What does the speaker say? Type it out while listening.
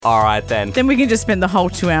All right, then. Then we can just spend the whole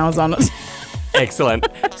 2 hours on it. Excellent.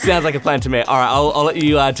 Sounds like a plan to me. All right, I'll let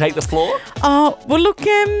you take the floor. Oh, well, look,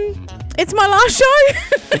 it's my last show.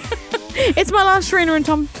 It's my last Sharina and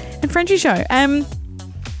Tom and Frenchie show. Yep. I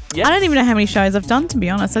don't even know how many shows I've done, to be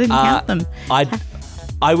honest. I didn't count them.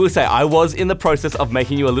 I will say, I was in the process of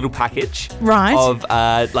making you a little package Right. of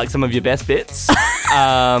like some of your best bits.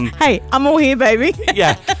 Hey, I'm all here, baby.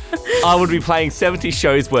 Yeah. I would be playing 70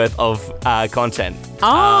 shows worth of content.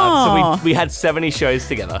 Oh. So we had 70 shows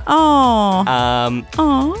together. Oh.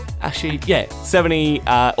 Oh. Actually, yeah, 70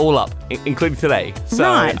 all up, including today. So,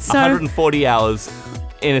 Right, so- 140 hours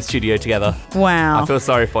in a studio together. Wow. I feel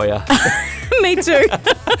sorry for you. Me too.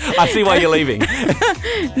 I see why you're leaving.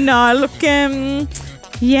 No, look,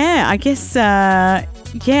 yeah, I guess, I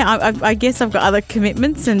guess I've got other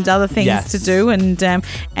commitments and other things to do, and yeah,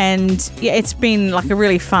 it's been like a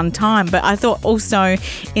really fun time. But I thought also,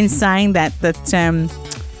 in saying that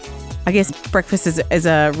I guess breakfast is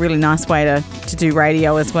a really nice way to do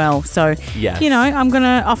radio as well. So, Yes. you know, I'm going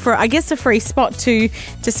to offer, I guess, a free spot to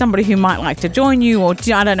somebody who might like to join you, or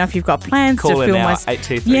I don't know if you've got plans Call to in film now, us.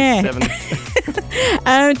 8237.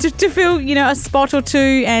 To fill, you know, a spot or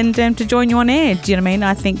two and to join you on air. Do you know what I mean?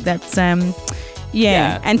 I think that's,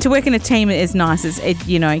 yeah. And to work in a team is nice. It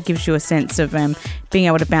gives you a sense of being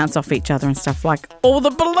able to bounce off each other and stuff, like all the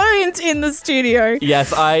balloons in the studio.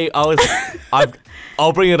 Yes,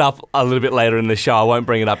 I'll bring it up a little bit later in the show. I won't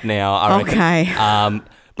bring it up now, I reckon. Okay.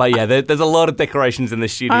 But yeah, there's a lot of decorations in the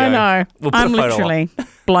studio. I know. We'll put I'm a photo literally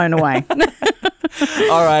blown away.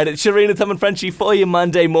 All right, it's Sharina, Tom and Frenchie for your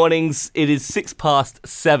Monday mornings. It is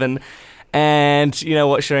 7:06. And you know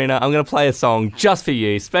what, Sharina? I'm going to play a song just for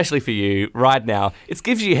you, especially for you, right now. It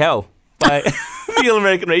Gives You Hell by the All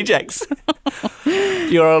American Rejects.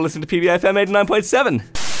 You're all listening to PBA FM 89.7.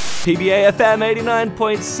 PBA FM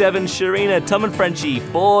 89.7, Sharina, Tom and Frenchie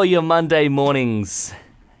for your Monday mornings.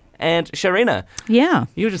 And Sharina, Yeah.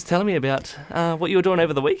 you were just telling me about what you were doing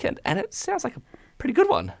over the weekend, and it sounds like a pretty good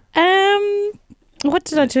one. What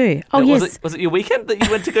did I do? Oh, yes. Was it your weekend that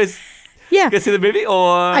you went to go Yeah. go see the movie,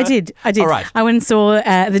 or I did. All right. I went and saw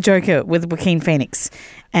The Joker with Joaquin Phoenix,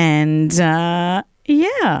 and yeah,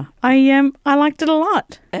 I liked it a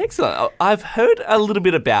lot. Excellent. I've heard a little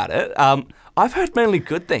bit about it. I've heard mainly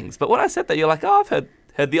good things, but when I said that, you're like, oh, I've heard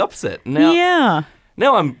the opposite. Now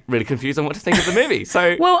I'm really confused on what to think of the movie.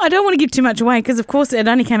 So, Well, I don't want to give too much away because, of course, it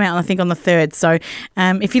only came out, I think, on the 3rd. So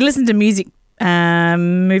if you listen to movie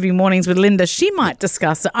mornings with Linda, she might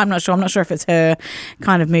discuss it. I'm not sure. I'm not sure if it's her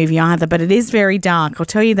kind of movie either, but it is very dark. I'll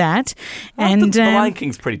tell you that. And the Lion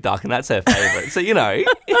King's pretty dark, and that's her favourite. So, you know.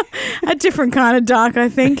 a different kind of dark, I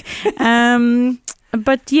think.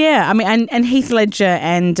 But yeah, I mean, and Heath Ledger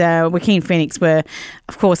and Joaquin Phoenix were,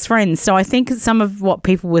 of course, friends. So I think some of what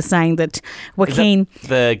people were saying that Joaquin, Is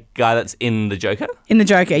that the guy that's in The Joker? in The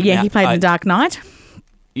Joker, he played in The Dark Knight.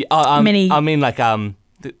 Yeah, I mean,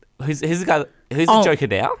 who's the guy? Who's the Joker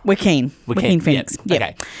now? Joaquin Phoenix. Yep. Yeah.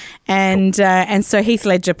 Okay. And so Heath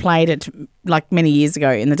Ledger played it like many years ago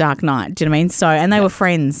in The Dark Knight. Do you know what I mean? So, and they were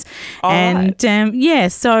friends. And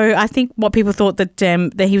so I think what people thought that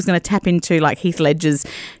he was going to tap into like Heath Ledger's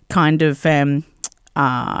kind of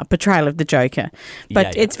portrayal of the Joker,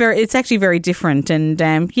 but it's actually very different and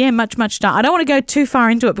much dark. I don't want to go too far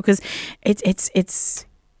into it because it's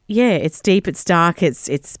deep, it's dark, it's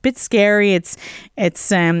a bit scary, it's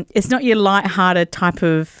not your light-hearted type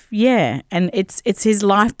of, and it's his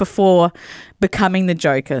life before becoming the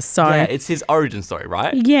Joker. So it's his origin story,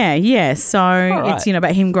 right? Yeah. So right. it's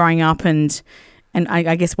about him growing up and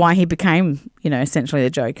I guess why he became, essentially the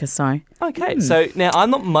Joker. So Okay, so now I'm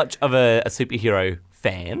not much of a superhero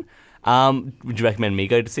fan. Would you recommend me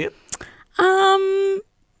go to see it?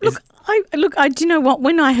 Do you know what?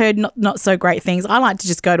 When I heard not so great things, I like to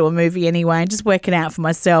just go to a movie anyway and just work it out for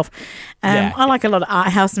myself. I like a lot of art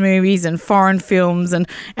house movies and foreign films and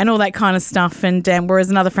all that kind of stuff. And whereas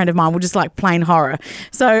another friend of mine will just like plain horror.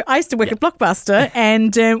 So I used to work at Blockbuster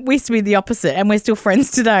and we used to be the opposite, and we're still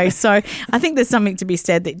friends today. So I think there's something to be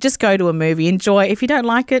said that just go to a movie, enjoy. If you don't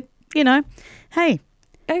like it, hey.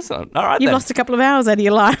 Excellent. All right, You've then. lost a couple of hours out of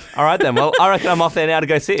your life. All right, then. Well, I reckon I'm off there now to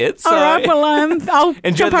go see it. So All right, well, I'll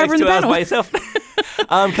enjoy jump the over next in 2 the hours panel. by yourself.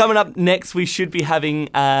 Coming up next, we should be having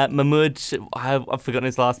Mahmood. I've forgotten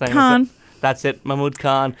his last name. Khan. That's it, Mahmood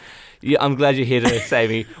Khan. I'm glad you're here to save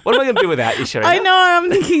me. What am I going to do without you, Sharina? I know. I'm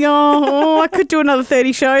thinking, I could do another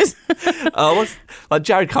 30 shows.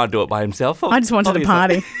 Jared can't do it by himself. I just wanted a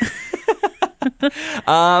party. But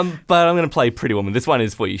I'm going to play Pretty Woman. This one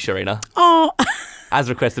is for you, Sharina. Oh. As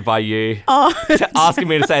requested by you. Oh. Asking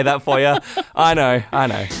me to say that for you. I know.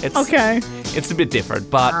 It's, Okay. It's a bit different,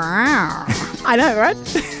 but... I know, right?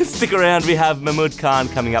 Stick around. We have Mahmood Khan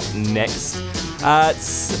coming up next.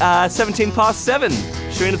 It's 17 past 7.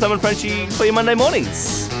 Sharina, Tom and Frenchie for your Monday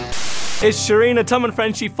mornings. It's Sharina, Tom and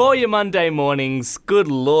Frenchie for your Monday mornings. Good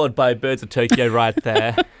Lord, by Birds of Tokyo right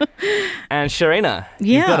there. And Sharina,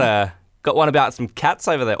 you've got one about some cats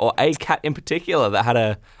over there, or a cat in particular that had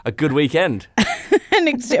a good weekend.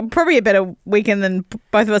 And probably a better weekend than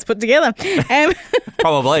both of us put together.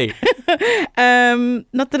 Probably.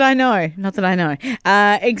 Not that I know.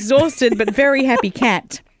 Exhausted but very happy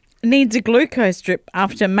cat needs a glucose drip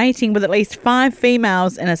after mating with at least 5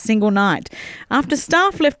 females in a single night, after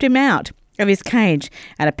staff left him out of his cage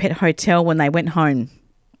at a pet hotel when they went home.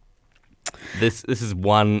 This is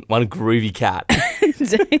one groovy cat.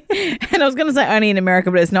 And I was going to say only in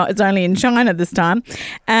America, but it's not. It's only in China this time.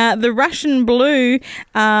 The Russian blue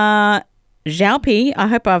Xiaopi, I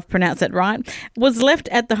hope I've pronounced that right, was left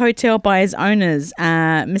at the hotel by his owners,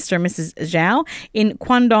 Mr. and Mrs. Zhao, in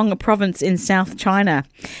Guangdong province in South China.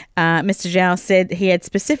 Mr. Zhao said he had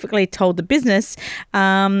specifically told the business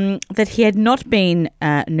that he had not been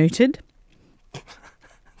neutered.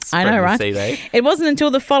 I know, right? It wasn't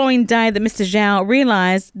until the following day that Mr. Zhao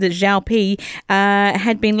realised that Zhao Pi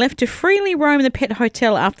had been left to freely roam the pet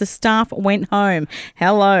hotel after staff went home.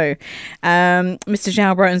 Hello. Mr.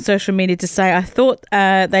 Zhao wrote on social media to say, I thought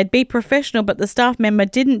they'd be professional, but the staff member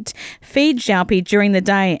didn't feed Zhao Pi during the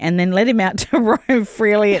day and then let him out to roam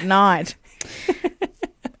freely at night.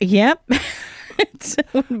 Yep.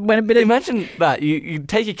 Imagine that. You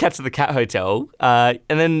take your cat to the cat hotel and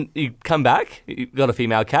then you come back, you've got a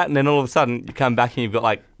female cat, and then all of a sudden you come back and you've got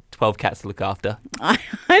like 12 cats to look after. I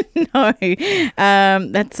know.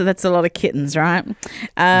 That's a lot of kittens, right?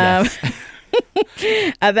 Yes.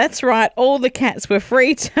 That's right. All the cats were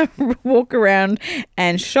free to walk around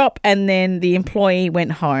and shop, and then the employee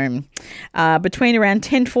went home. Between around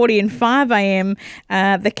 10:40 and 5 a.m.,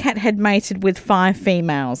 the cat had mated with 5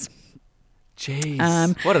 females.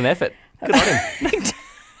 Jeez. What an effort. Good on him.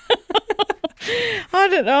 I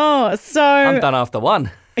don't know. So I'm done after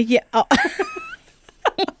one. Yeah. Oh.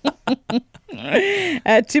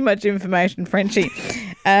 Too much information, Frenchie.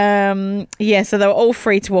 So they were all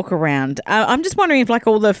free to walk around. I'm just wondering if like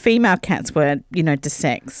all the female cats were,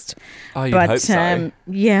 desexed. Oh, you'd hope so.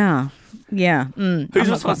 Yeah. Whose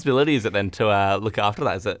responsibility is it then to look after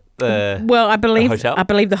that? Is it the I believe the hotel? I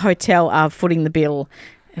believe the hotel are footing the bill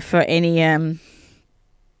for any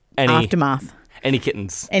aftermath. Any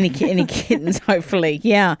kittens. Any kittens, hopefully.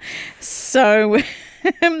 Yeah. So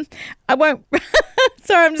I won't.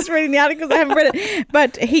 Sorry, I'm just reading the articles. I haven't read it.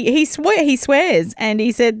 But he swears, and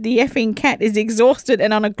he said the effing cat is exhausted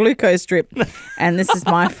and on a glucose drip, and this is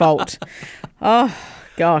my fault. Oh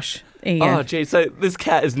gosh. There you go. Oh gee. So this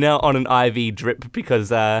cat is now on an IV drip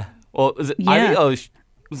because, or is it IV? Oh,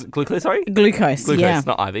 was it glucose? Sorry. Glucose. Yeah.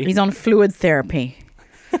 Not IV. He's on fluid therapy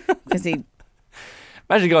because he.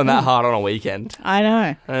 Imagine going that hard on a weekend. I know.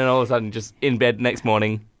 And then all of a sudden, just in bed next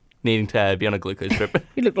morning, needing to be on a glucose drip.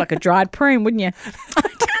 You look like a dried prune, wouldn't you?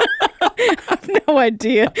 I have no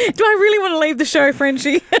idea. Do I really want to leave the show,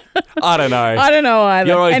 Frenchie? I don't know. I don't know either.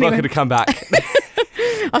 You're always welcome to come back.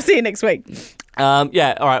 I'll see you next week. All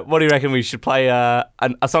right. What do you reckon we should play a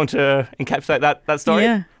song to encapsulate that story?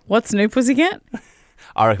 Yeah. What's new, Pussycat?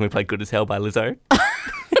 I reckon we play Good as Hell by Lizzo.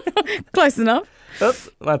 Close enough. Oops,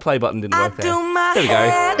 my play button didn't work there. There we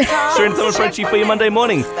go. Sharina, Tom and Frenchie for your Monday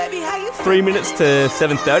morning. 3 minutes to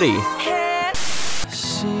 7:30.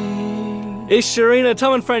 It's Sharina,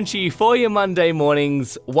 Tom and Frenchie for your Monday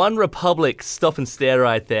mornings. One Republic, stop and stare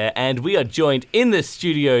right there. And we are joined in the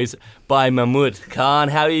studios by Mahmood Khan.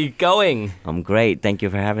 How are you going? I'm great. Thank you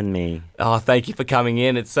for having me. Oh, thank you for coming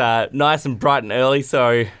in. It's nice and bright and early,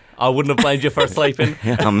 so I wouldn't have blamed you for sleeping.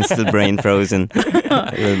 I'm still brain frozen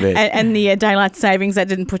a little bit. And the daylight savings, that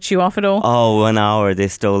didn't put you off at all? Oh, 1 hour. They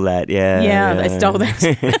stole that. Yeah, they stole that.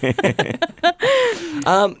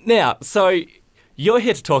 Now, so you're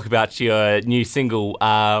here to talk about your new single,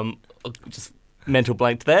 just mental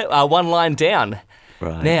blank there, One Line Down.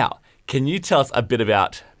 Right. Now, can you tell us a bit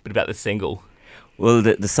about the single? Well,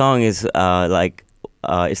 the song is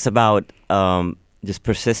it's about just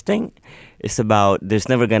persisting. It's about there's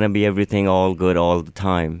never going to be everything all good all the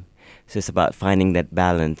time. So it's about finding that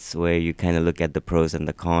balance where you kind of look at the pros and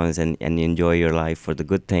the cons and you enjoy your life for the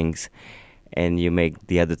good things and you make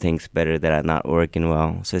the other things better that are not working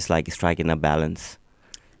well. So it's like striking a balance.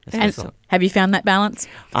 And have you found that balance?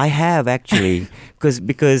 I have, actually,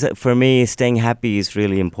 because for me, staying happy is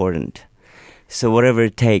really important. So whatever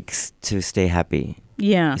it takes to stay happy.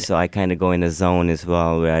 Yeah. So I kind of go in a zone as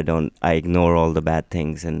well where I ignore all the bad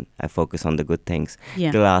things and I focus on the good things.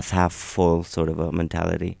 Yeah. Glass half full sort of a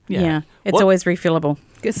mentality. Yeah. It's What- always refillable.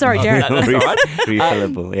 Sorry, Jared. That's all right.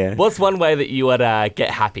 Refillable, yeah. What's one way that you would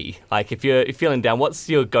get happy? Like if you're feeling down, what's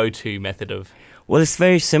your go-to method of? Well, it's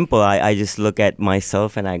very simple. I just look at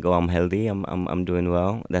myself and I go, I'm healthy. I'm doing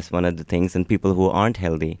well. That's one of the things. And people who aren't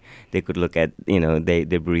healthy, they could look at,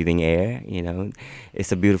 they're breathing air.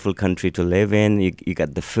 It's a beautiful country to live in. You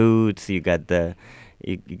got the foods, you got the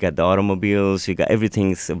automobiles, you got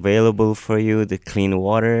everything's available for you. The clean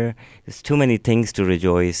water. There's too many things to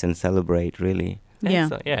rejoice and celebrate, really. Yeah.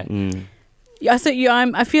 Excellent, yeah. Yeah, so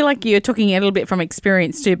I feel like you're talking a little bit from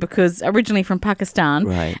experience too, because originally from Pakistan.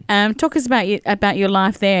 Right. Talk us about your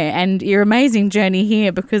life there and your amazing journey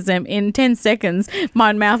here, because in 10 seconds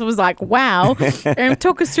my mouth was like, wow.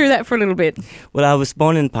 Talk us through that for a little bit. Well, I was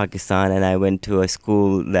born in Pakistan and I went to a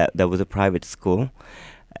school that was a private school.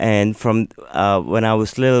 And from when I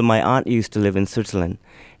was little, my aunt used to live in Switzerland.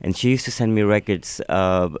 And she used to send me records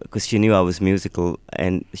because she knew I was musical,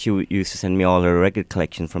 and she used to send me all her record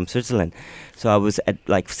collection from Switzerland. So I was at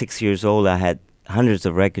like 6 years old. I had hundreds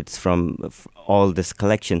of records from all this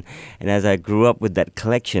collection. And as I grew up with that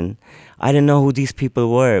collection, I didn't know who these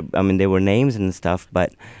people were. I mean, they were names and stuff,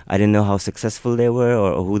 but I didn't know how successful they were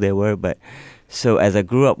or who they were. But so as I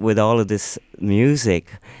grew up with all of this music,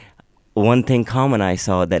 one thing common I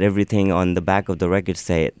saw, that everything on the back of the record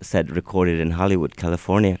said recorded in Hollywood,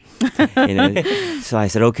 California. So I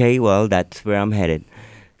said, okay, well, that's where I'm headed.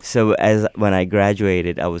 So when I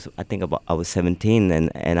graduated, I was 17,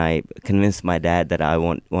 and I convinced my dad that I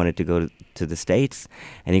wanted to go to the States,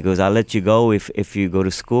 and he goes, I'll let you go if you go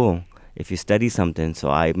to school, if you study something. So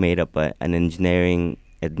I made up an engineering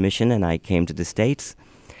admission, and I came to the States.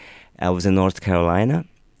 I was in North Carolina,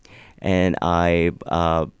 and I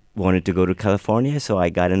wanted to go to California, so I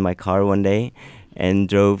got in my car one day and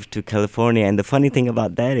drove to California. And the funny thing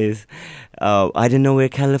about that is, I didn't know where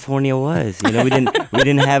California was. We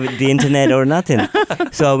didn't have the internet or nothing.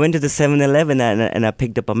 So I went to the 7-Eleven and I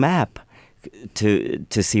picked up a map to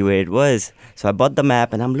see where it was. So I bought the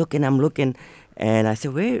map and I'm looking. And I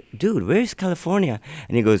said, where's California?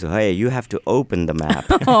 And he goes, hey, you have to open the map.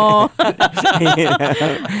 So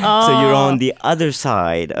you're on the other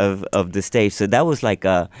side of the state. So that was like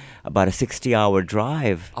about a 60-hour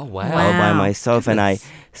drive. Oh, wow. All by Wow. myself. And I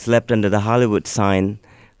slept under the Hollywood sign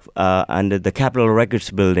under the Capitol Records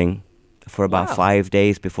building for about Wow. 5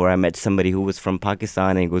 days before I met somebody who was from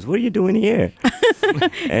Pakistan. And he goes, what are you doing here?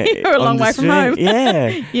 You're a On long the way from street. home.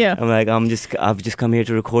 Yeah. Yeah. I'm like, I've just come here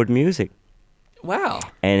to record music. Wow.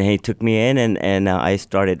 And he took me in, and I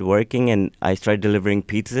started working, and I started delivering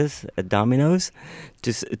pizzas at Domino's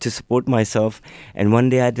to support myself. And one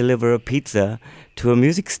day I deliver a pizza to a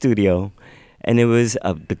music studio, and it was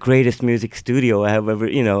the greatest music studio I have ever,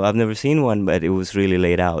 I've never seen one, but it was really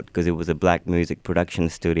laid out because it was a black music production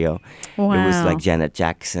studio. Wow. It was like Janet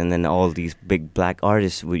Jackson and all these big black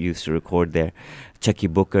artists we used to record there. Chucky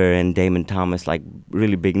Booker and Damon Thomas, like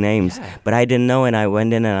really big names. Yeah. But I didn't know, and I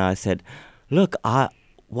went in and I said, look,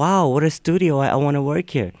 wow, what a studio. I want to work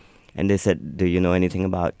here. And they said, do you know anything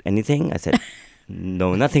about anything? I said,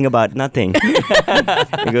 no, nothing about nothing.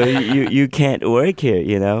 They go, you can't work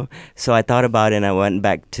here, So I thought about it, and I went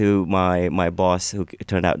back to my boss, who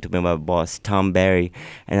turned out to be my boss, Tom Barry.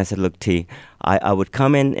 And I said, look, T, I would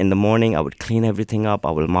come in the morning, I would clean everything up,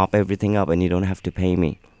 I will mop everything up, and you don't have to pay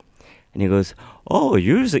me. And he goes, oh,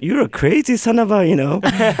 you're a crazy son of a,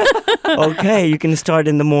 Okay, you can start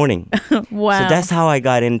in the morning. Wow. So that's how I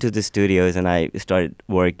got into the studios, and I started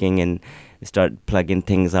working and started plugging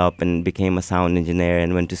things up and became a sound engineer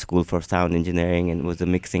and went to school for sound engineering and was a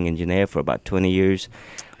mixing engineer for about 20 years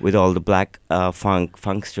with all the black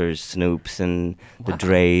funksters, Snoops and the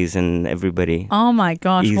Dre's and everybody. Oh my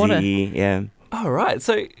gosh, what a... Eazy-E, yeah. All right.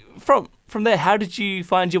 So from there, how did you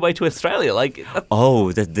find your way to Australia?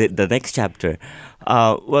 Oh, the next chapter.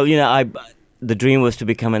 Well, the dream was to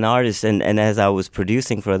become an artist, and as I was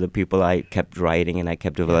producing for other people, I kept writing and I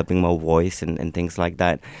kept developing my voice and things like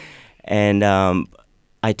that. And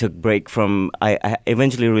I took break from. I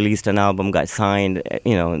eventually released an album, got signed.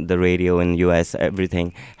 The radio in U.S.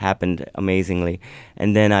 Everything happened amazingly,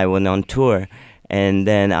 and then I went on tour, and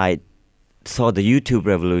then I saw the YouTube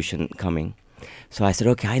revolution coming. So I said,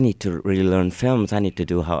 okay, I need to really learn films. I need to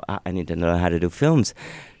learn how to do films.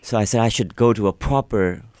 So I said I should go to a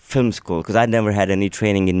proper film school because I'd never had any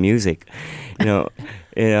training in music,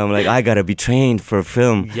 I'm like, I gotta be trained for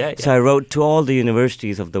film. Yeah, So I wrote to all the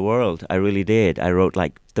universities of the world. I really did. I wrote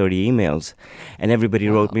like 30 emails, and everybody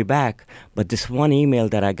wrote me back. But this one email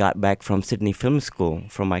that I got back from Sydney Film School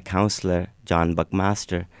from my counselor, John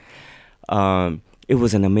Buckmaster, it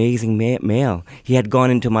was an amazing mail. He had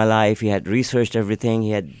gone into my life. He had researched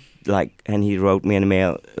everything. And he wrote me an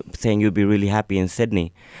email saying you'd be really happy in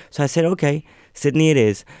Sydney. So I said, okay, Sydney it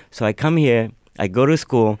is. So I come here. I go to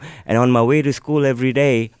school, and on my way to school every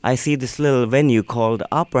day, I see this little venue called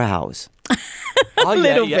Opera House. Oh,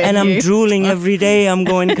 Little yeah. venue. And I'm drooling every day. I'm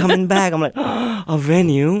coming back. I'm like, a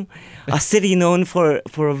venue? A city known for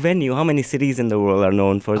a venue. How many cities in the world are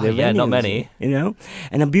known for their venues? Yeah, not many.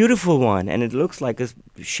 And a beautiful one. And it looks like a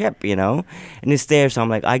ship, And it's there. So I'm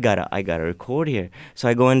like, I gotta record here. So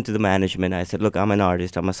I go into the management. I said, look, I'm an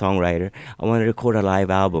artist. I'm a songwriter. I want to record a live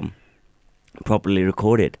album, properly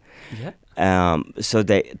recorded. Yeah. So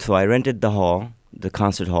I rented the hall, the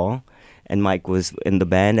concert hall, and Mike was in the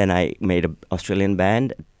band, and I made an Australian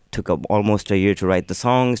band. Took almost a year to write the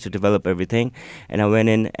songs, to develop everything, and I went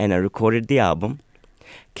in and I recorded the album.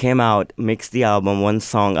 Came out, mixed the album. One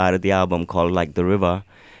song out of the album called "Like the River"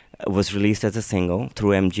 was released as a single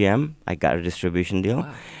through MGM. I got a distribution deal,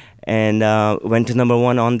 and went to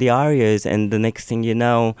 #1 on the ARIAs. And the next thing you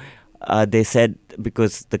know, they said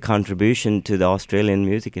because the contribution to the Australian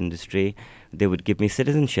music industry, they would give me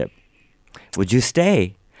citizenship. Would you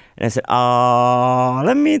stay? And I said,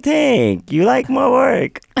 let me think. You like my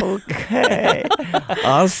work? Okay.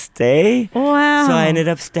 I'll stay. Wow. So I ended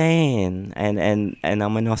up staying, and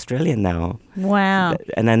I'm an Australian now. Wow.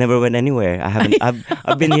 And I never went anywhere.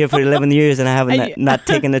 I've been here for 11 years, and I haven't not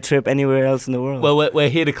taken a trip anywhere else in the world. Well, we're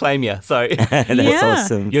here to claim you, so That's Yeah.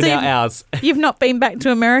 awesome. you're So now ours. You've not been back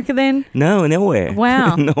to America then? No, nowhere.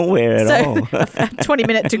 Wow. Nowhere at all. A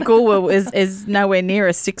 20-minute to Goolwa is nowhere near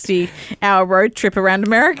a 60-hour road trip around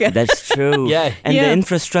America. That's true. Yeah. And Yeah. the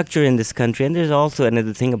infrastructure in this country, and there's also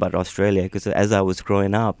another thing about Australia, because as I was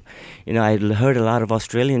growing up, I heard a lot of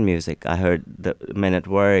Australian music. I heard the Men at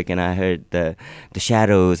Work, and I heard the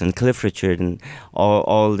Shadows and Cliff Richard, and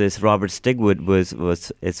all this. Robert Stigwood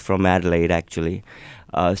is from Adelaide, actually.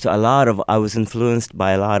 So I was influenced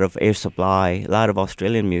by a lot of Air Supply, a lot of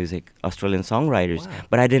Australian music, Australian songwriters. Wow.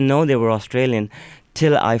 But I didn't know they were Australian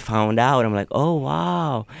till I found out. I'm like, oh,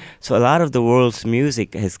 wow. So a lot of the world's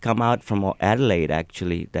music has come out from Adelaide,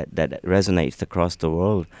 actually, that resonates across the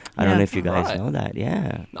world. I don't Yeah. know if you guys Right. know that.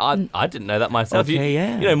 Yeah. I didn't know that myself. Okay,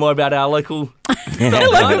 yeah. You know more about our local stuff than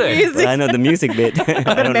Local I do. music. Well, I know the music bit. I've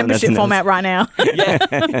got a membership format right now.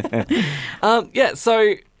 Yeah.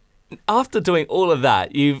 So after doing all of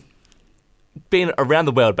that, you've been around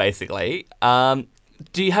the world basically.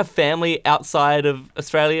 Do you have family outside of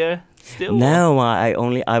Australia still? No,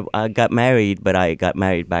 I got married, but I got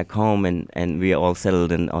married back home, and we all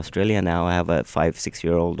settled in Australia now. I have a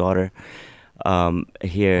 5-6-year-old daughter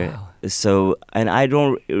here. Wow. So, and I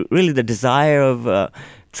don't really, the desire of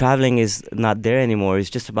traveling is not there anymore. It's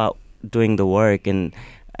just about doing the work and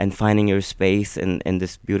finding your space in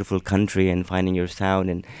this beautiful country, and finding your sound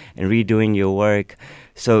and redoing your work.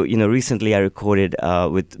 So, recently I recorded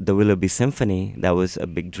with the Willoughby Symphony. That was a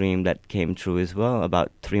big dream that came true as well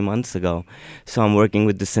about 3 months ago. So I'm working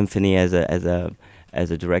with the symphony as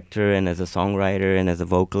a director and as a songwriter and as a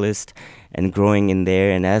vocalist, and growing in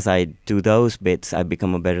there. And as I do those bits, I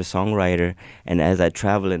become a better songwriter. And as I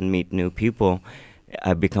travel and meet new people,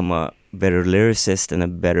 I become a better lyricist and a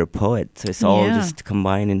better poet. So it's all Yeah. just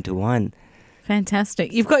combined into one.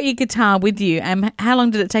 Fantastic. You've got your guitar with you. How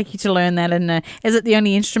long did it take you to learn that? And is it the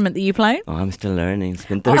only instrument that you play? Oh, I'm still learning. It's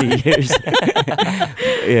been 30 years.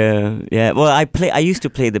 Yeah. Well, I used to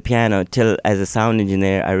play the piano till, as a sound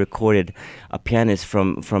engineer, I recorded a pianist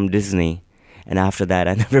from Disney. And after that,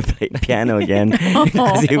 I never played piano again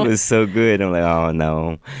because it was so good. I'm like, oh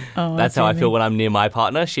no. Oh, That's how I dear feel me. when I'm near my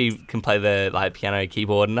partner. She can play the piano,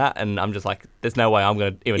 keyboard, and that, and I'm just like, there's no way I'm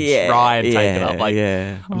gonna even try and take it up. Like,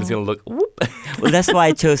 I'm just gonna look. Whoop. Well, that's why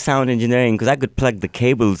I chose sound engineering, because I could plug the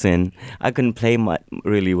cables in. I couldn't play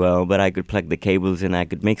really well, but I could plug the cables in. I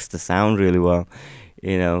could mix the sound really well,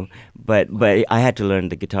 But I had to learn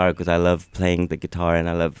the guitar because I love playing the guitar and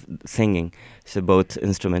I love singing. So both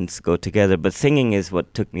instruments go together. But singing is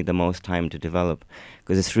what took me the most time to develop,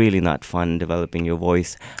 because it's really not fun developing your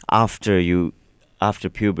voice after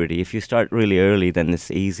puberty. If you start really early, then it's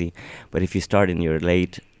easy. But if you start in your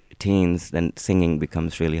late teens, then singing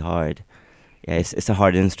becomes really hard. Yeah, it's a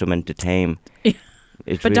hard instrument to tame. It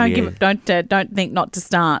But really is. don't think not to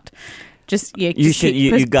start. Just You just should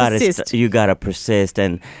keep you gotta persist. you gotta persist,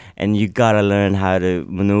 and and you gotta learn how to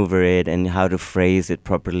maneuver it and how to phrase it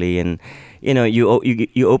properly. And you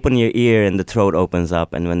open your ear and the throat opens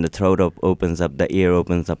up, and when the throat opens up, the ear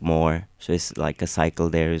opens up more. So it's like a cycle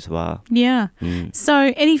there as well. Yeah.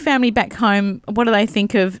 So any family back home, what do they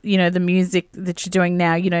think of, the music that you're doing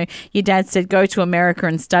now? Your dad said go to America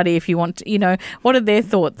and study if you want to, what are their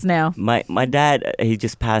thoughts now? My dad, he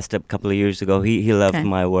just passed a couple of years ago. He loved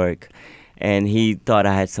my work. And he thought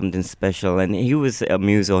I had something special. And he was a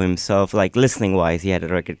muso himself, like listening-wise. He had a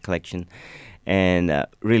record collection and a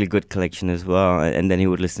really good collection as well. And then he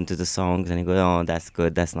would listen to the songs and he go, oh, that's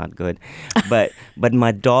good, that's not good. But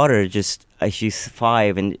my daughter she's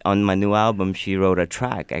 5, and on my new album she wrote a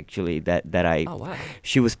track actually that I Oh, wow.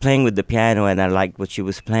 she was playing with the piano and I liked what she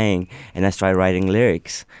was playing, and I started writing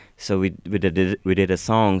lyrics. So we did a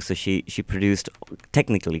song. So she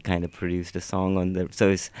technically kind of produced a song on the.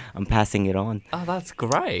 So I'm passing it on. Oh, that's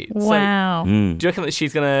great. Wow. So, do you reckon that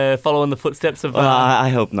she's going to follow in the footsteps of... Well, I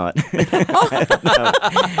hope not. No.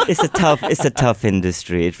 It's a tough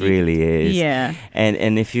industry. It really is. Yeah.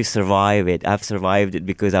 And if you survive it, I've survived it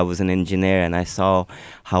because I was an engineer and I saw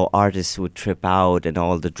how artists would trip out and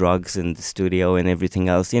all the drugs in the studio and everything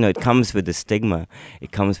else. It comes with the stigma.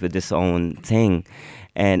 It comes with its own thing.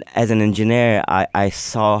 And as an engineer, I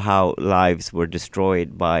saw how lives were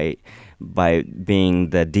destroyed by being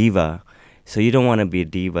the diva. So you don't want to be a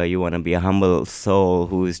diva. You want to be a humble soul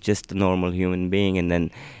who is just a normal human being. And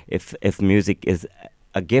then if music is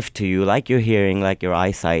a gift to you, like your hearing, like your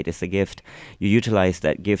eyesight is a gift, you utilize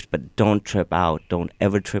that gift, but don't trip out. Don't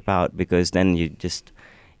ever trip out, because then you just,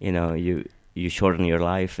 you shorten your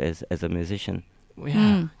life as a musician.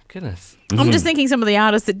 Yeah, goodness. I'm just thinking some of the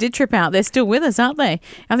artists that did trip out, they're still with us, aren't they?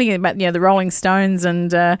 I'm thinking about, the Rolling Stones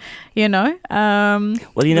and, the David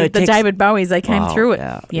Bowies, they came through it.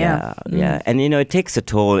 Yeah. And, it takes a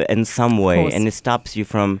toll in some way, and it stops you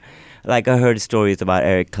from, like I heard stories about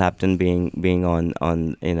Eric Clapton being on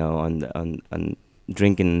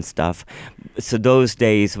drinking and stuff. So those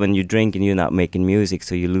days when you drink and you're not making music,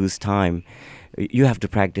 so you lose time. You have to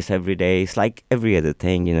practice every day. It's like every other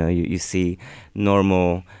thing, you see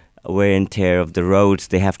normal wear and tear of the roads.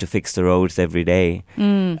 They have to fix the roads every day.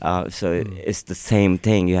 So it's the same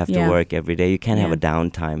thing. You have to work every day. You can't have a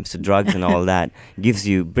downtime. So drugs and all that brings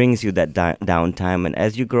you that downtime. And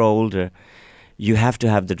as you grow older, you have to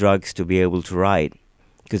have the drugs to be able to write,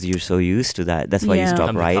 because you're so used to that. That's why you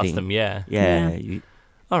stop writing. Custom, yeah.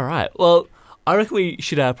 All right. Well, I reckon we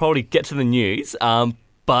should probably get to the news.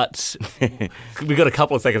 But we've got a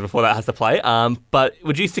couple of seconds before that has to play. But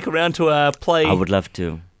would you stick around to play? I would love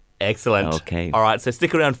to. Excellent. Okay. All right, so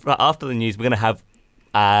stick around after the news. We're going to have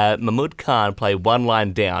Mahmood Khan play One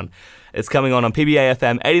Line Down. It's coming on PBA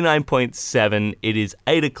FM 89.7. It is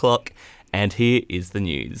 8 o'clock, and here is the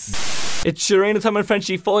news. It's Sharina, Tom and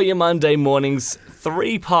Frenchie for your Monday mornings,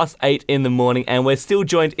 8:03 in the morning, and we're still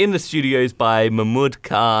joined in the studios by Mahmood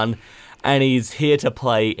Khan. And he's here to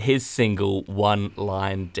play his single, One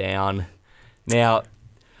Line Down. Now,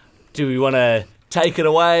 do we want to take it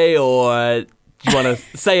away, or do you want to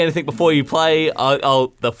say anything before you play?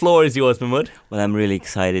 The floor is yours, Mahmood. Well, I'm really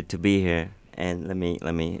excited to be here. And let me,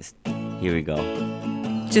 here we go.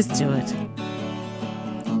 Just do it.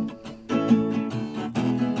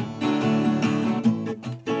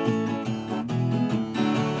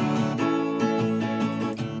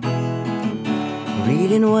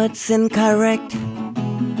 Reading what's incorrect,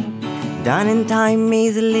 done in time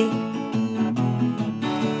easily.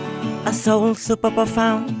 A soul super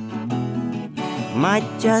profound might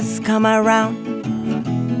just come around.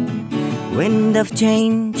 Wind of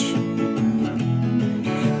change,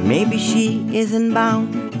 maybe she isn't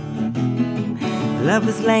bound. Love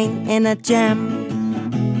is laying in a jam,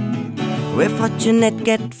 where fortunate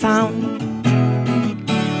get found.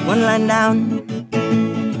 One line down,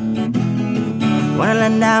 one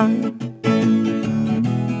line down,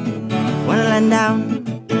 one line down,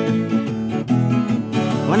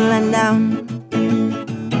 one line down.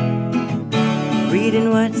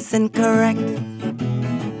 Reading what's incorrect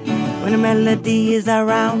when a melody is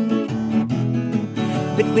around.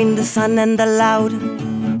 Between the sun and the loud,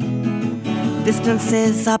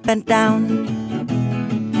 distances up and down.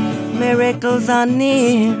 Miracles are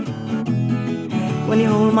near when you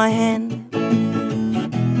hold my hand.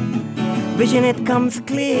 Vision, it comes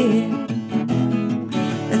clear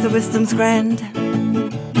as the wisdom's grand.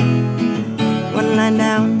 One line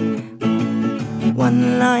down,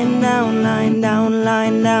 one line down, line down,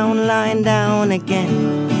 line down, line down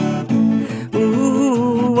again.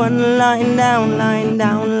 Ooh, one line down, line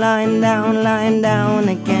down, line down, line down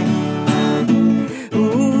again.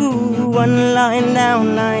 Ooh, one line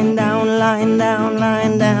down, line down, line down,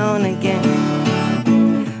 line down again.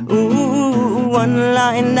 Ooh, one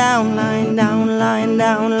line down, line down, line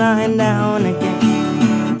down, line down again.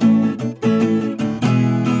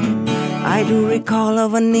 I do recall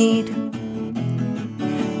of a need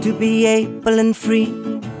to be able and free.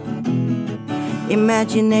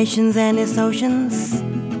 Imaginations and its oceans,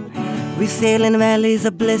 we sail in valleys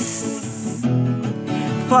of bliss.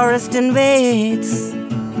 Forest invades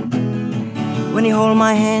when you hold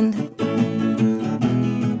my hand.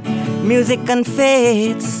 Music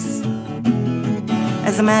unfades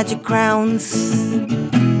as the magic crowns.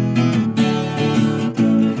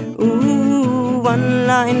 Ooh, one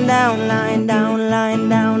line down, line down, line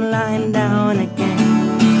down, line down again.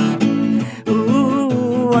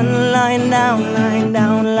 Ooh, one line down, line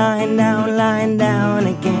down, line down, line down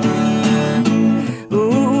again.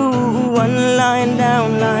 Ooh, one line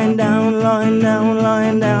down, line down, line down,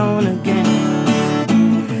 line down again.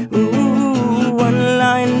 Ooh, one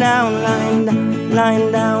line down, line down,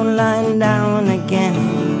 line down, line down again.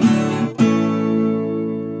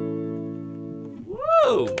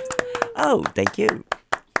 Woo! Oh, thank you.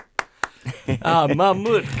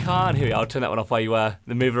 Mahmood Khan. Here, I'll turn that one off while you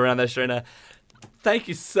move around there, Sharina. Thank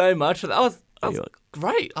you so much. That was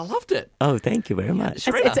great. I loved it. Oh, thank you very much.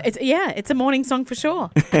 It's a morning song for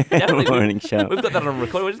sure. Definitely. Morning show. We've got that on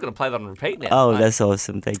record. We're just going to play that on repeat now. Oh, that's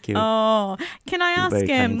awesome. Thank you. Oh, can I ask? very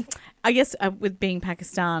kind. I guess with being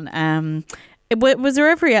Pakistan, was there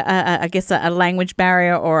ever a language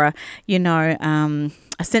barrier or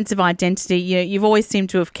a sense of identity? You've always seemed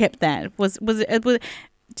to have kept that.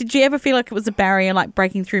 Did you ever feel like it was a barrier, like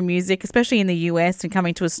breaking through music, especially in the US and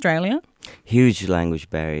coming to Australia? Huge language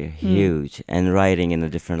barrier, huge. And writing in a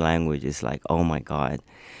different language is like, oh my God.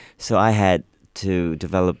 So I had to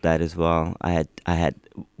develop that as well. I had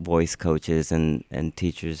voice coaches and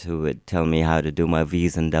teachers who would tell me how to do my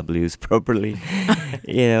V's and W's properly,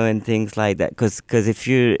 and things like that. Because if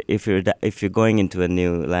you're going into a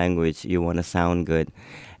new language, you want to sound good.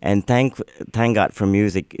 And thank God for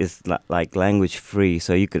music is like language free,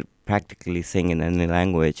 so you could practically sing in any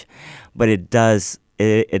language. But it does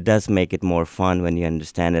make it more fun when you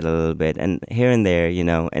understand it a little bit. And here and there,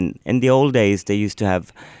 and in the old days, they used to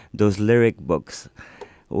have those lyric books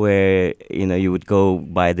where, you would go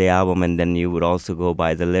by the album and then you would also go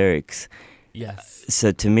by the lyrics. Yes.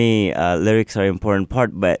 So to me, lyrics are an important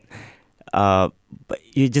part, but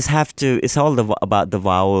you just have to, it's all about the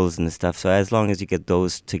vowels and stuff. So as long as you get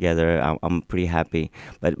those together, I'm pretty happy.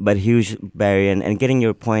 But huge barrier and getting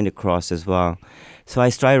your point across as well. So I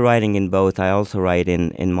started writing in both. I also write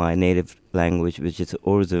in my native language, which is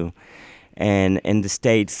Urdu. And in the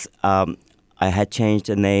States, I had changed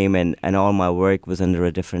the name and all my work was under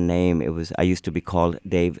a different name. I used to be called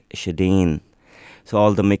Dave Shadeen. So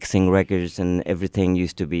all the mixing records and everything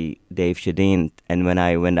used to be Dave Shadeen. And when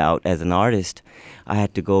I went out as an artist, I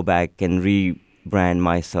had to go back and rebrand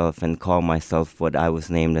myself and call myself what I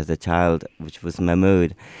was named as a child, which was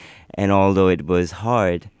Mahmood. And although it was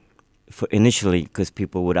hard for initially, because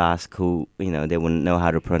people would ask who, they wouldn't know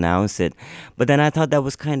how to pronounce it. But then I thought that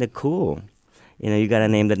was kind of cool. You got a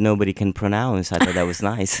name that nobody can pronounce. I thought that was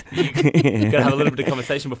nice. You've got to have a little bit of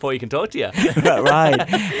conversation before you can talk to you. Right.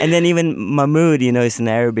 And then even Mahmood, it's an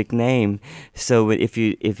Arabic name. So if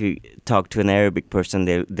you talk to an Arabic person,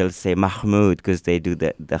 they'll say Mahmoud because they do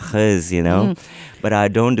the khaz, But I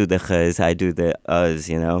don't do the khaz. I do the uz,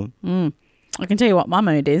 I can tell you what my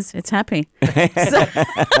mood is. It's happy. Sorry.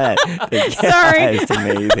 It's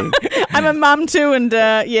amazing. I'm a mum too, and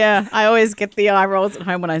I always get the eye rolls at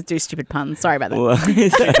home when I do stupid puns. Sorry about that. Well, But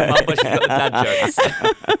she's got the dad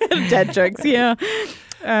jokes. Dad jokes, yeah.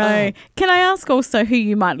 Can I ask also who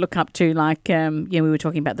you might look up to? Like, we were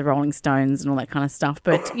talking about the Rolling Stones and all that kind of stuff.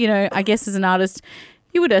 But, I guess as an artist,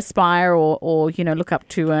 you would aspire or look up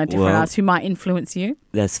to different artists who might influence you?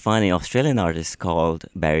 That's funny. Australian artist called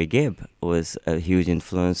Barry Gibb was a huge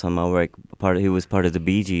influence on my work. He was part of the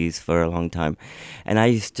Bee Gees for a long time. And I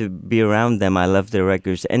used to be around them. I loved their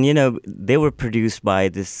records. And, they were produced by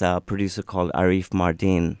this producer called Arif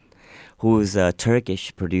Mardin, who was a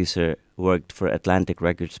Turkish producer, worked for Atlantic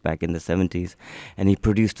Records back in the 70s. And he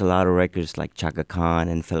produced a lot of records like Chaka Khan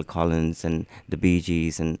and Phil Collins and the Bee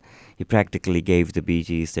Gees. And he practically gave the Bee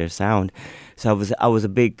Gees their sound. So I was a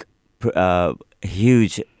big,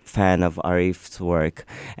 huge fan of Arif's work.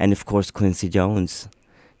 And of course, Quincy Jones,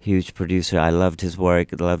 huge producer. I loved his work.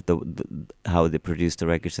 I loved how they produced the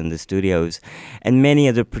records in the studios. And many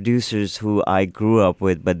other producers who I grew up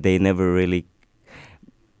with, but they never really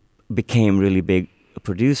became really big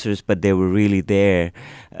producers, but they were really there.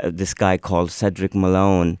 This guy called Cedric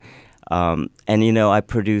Malone, And I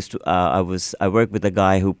produced. I worked with a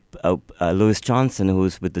guy who Louis Johnson,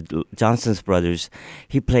 who's with the Johnson's Brothers.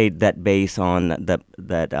 He played that bass on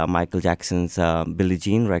that Michael Jackson's Billie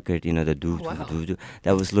Jean record. The do do do.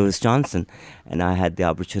 That was Louis Johnson, and I had the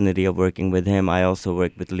opportunity of working with him. I also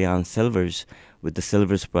worked with Leon Silvers, with the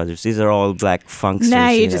Silvers Brothers. These are all black funksters. Now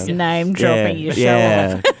you're just name dropping your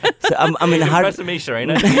show off. So I mean, You're impressing me,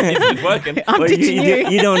 Sharina. It's working. I'm ditching you.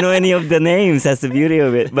 You don't know any of the names. That's the beauty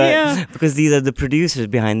of it. But Yeah. because these are the producers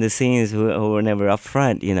behind the scenes who were never up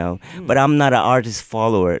front, But I'm not an artist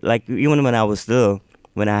follower. Like even when I was little,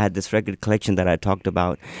 when I had this record collection that I talked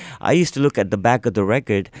about, I used to look at the back of the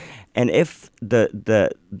record, and if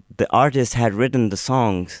the artist had written the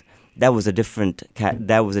songs, that was a different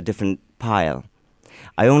pile.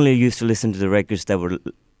 I only used to listen to the records that were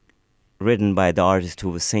written by the artist who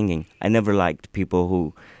was singing. I never liked people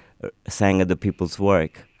who sang other people's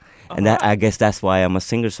work. And that, I guess that's why I'm a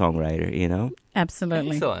singer-songwriter,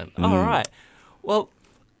 Absolutely. Excellent. All right. Well,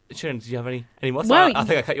 Sharon, do you have any more? Well, I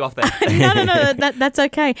think I cut you off there. No, that's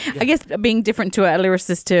okay. I guess being different to a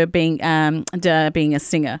lyricist to being a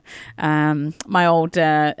singer. My old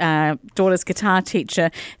daughter's guitar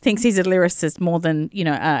teacher thinks he's a lyricist more than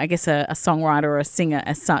I guess a songwriter or a singer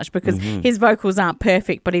as such, because his vocals aren't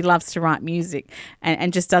perfect, but he loves to write music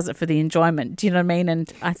and just does it for the enjoyment. Do you know what I mean?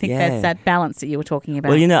 And I think that's that balance that you were talking about.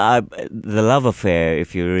 Well, the love affair,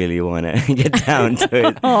 if you really want to get down to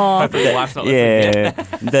it. Hopefully your wife's not listening.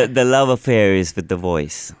 Yeah. The love affair is with the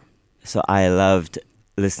voice. So I loved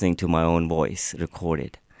listening to my own voice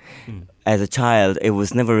recorded. As a child, it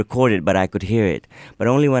was never recorded, but I could hear it. But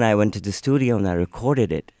only when I went to the studio and I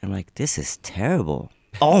recorded it, I'm like, this is terrible.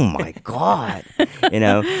 Oh my God.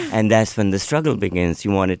 And that's when the struggle begins.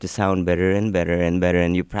 You want it to sound better and better and better,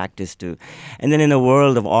 and you practice to. And then in a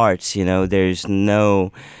world of arts, everybody's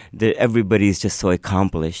just so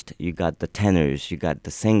accomplished. You got the tenors, you got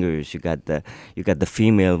the singers, you got the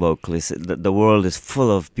female vocalists. The world is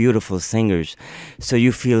full of beautiful singers. So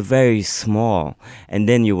you feel very small. And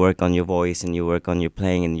then you work on your voice, and you work on your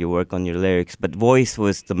playing, and you work on your lyrics. But voice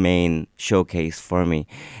was the main showcase for me,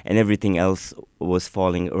 and everything else was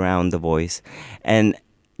falling around the voice. And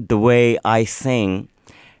the way I sing,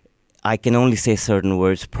 I can only say certain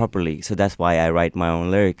words properly. So that's why I write my own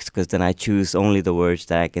lyrics, because then I choose only the words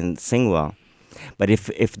that I can sing well. But if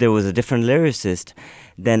there was a different lyricist,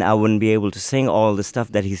 then I wouldn't be able to sing all the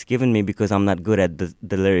stuff that he's given me, because I'm not good at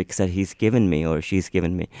the lyrics that he's given me or she's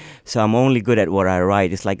given me. So I'm only good at what I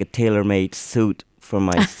write. It's like a tailor-made suit for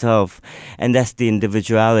myself. And that's the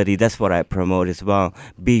individuality. That's what I promote as well.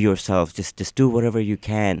 Be yourself. Just do whatever you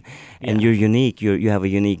can. And you're unique. You have a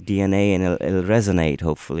unique DNA, and it'll resonate,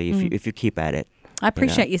 hopefully, if you keep at it. I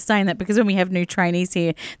appreciate you saying that, because when we have new trainees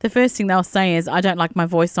here, the first thing they'll say is, I don't like my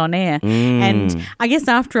voice on air. And I guess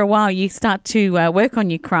after a while, you start to work on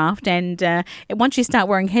your craft. And once you start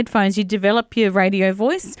wearing headphones, you develop your radio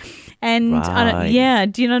voice. And Right.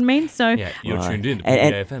 do you know what I mean? So You're tuned in to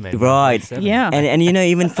And- PBFM. right. Yeah. And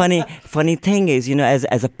even funny thing is,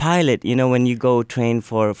 as a pilot, when you go train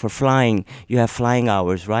for flying, you have flying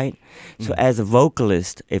hours, right? So as a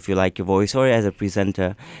vocalist, if you like your voice, or as a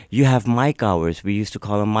presenter, you have mic hours. We used to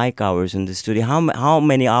call them mic hours in the studio. How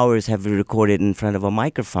many hours have we recorded in front of a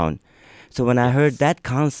microphone? So when I heard that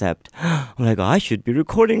concept, I'm like, I should be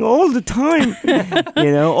recording all the time,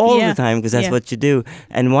 all the time, because that's what you do.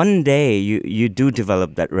 And one day you do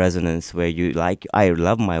develop that resonance where you like, I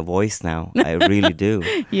love my voice now. I really do.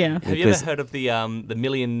 yeah. Have you ever heard of the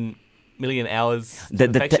million hours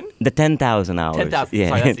perfection? The 10,000 hours. 10,000. Yeah,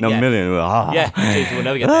 Sorry, that's it, no, yeah. million. Oh. Yeah, geez, we'll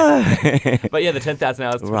never get there. But yeah, the 10,000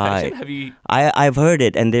 hours to perfection. Right. Have you? I've heard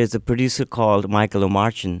it, and there's a producer called Michael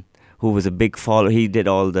O'Martin, who was a big follower. He did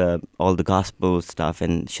all the gospel stuff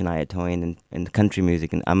and Shania Twain and country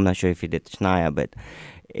music. And I'm not sure if he did Shania, but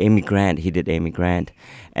Amy Grant, he did Amy Grant.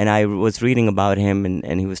 And I was reading about him,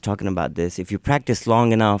 and he was talking about this. If you practice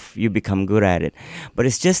long enough, you become good at it. But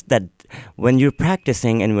it's just that when you're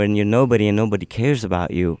practicing and when you're nobody and nobody cares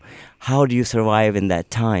about you, how do you survive in that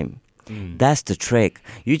time? That's the trick.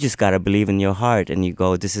 You just got to believe in your heart, and you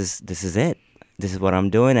go, this is it. This is what I'm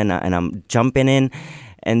doing, and I'm jumping in.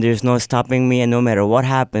 And there's no stopping me, and no matter what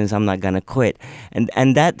happens, I'm not gonna quit.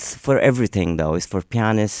 And that's for everything, though. It's for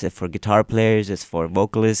pianists, it's for guitar players, it's for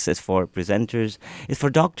vocalists, it's for presenters, it's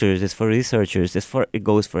for doctors, it's for researchers. It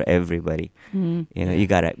goes for everybody. You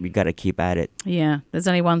gotta keep at it. Yeah. There's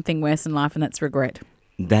only one thing worse in life, and that's regret.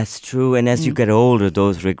 That's true. And as you get older,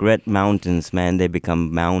 those regret mountains, man, they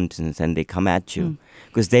become mountains, and they come at you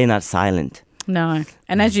because they're not silent. No.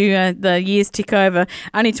 And as the years tick over,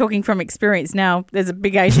 only talking from experience now, there's a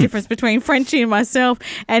big age difference between Frenchie and myself.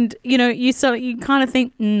 And, you kind of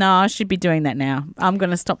think, no, I should be doing that now. I'm going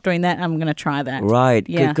to stop doing that. I'm going to try that. Right.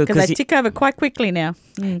 Yeah, because they tick over quite quickly now.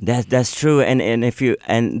 That's true. And if you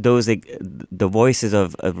those the voices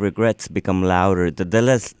of regrets become louder. The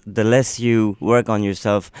less you work on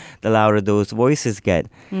yourself, the louder those voices get.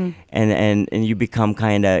 And you become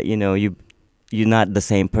kind of, you're not the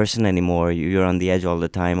same person anymore. You're on the edge all the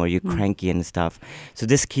time, or you're cranky and stuff. So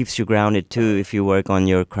this keeps you grounded too if you work on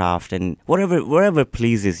your craft and whatever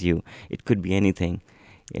pleases you. It could be anything.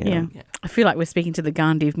 Yeah. I feel like we're speaking to the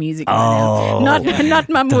Gandhi of music right now. Not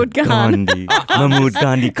Mahmood Khan. Mahmood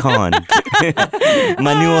Gandhi Khan.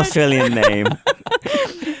 My new Australian name.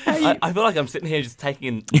 I feel like I'm sitting here just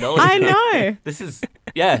taking in knowledge. I know. This is,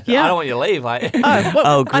 I don't want you to leave. Great.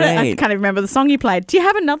 I can't even remember the song you played. Do you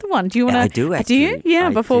have another one? Do you want to? I do, actually. Do you?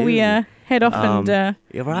 Yeah, before we head off and...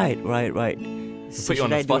 You're right. So put you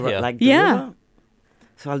on the spot here. Like the river?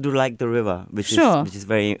 So I'll do Like the River, which is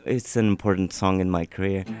it's an important song in my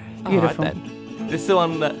career. Beautiful. All right, then. This is the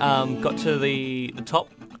one that got to the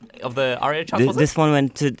top of the ARIA charts, This one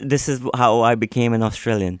went to... This is how I became an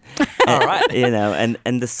Australian. All right.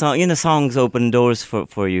 And the song... songs open doors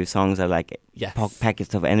for you. Songs are like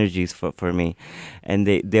packets of energies for me. And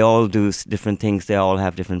they all do different things. They all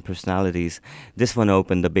have different personalities. This one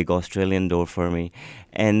opened the big Australian door for me.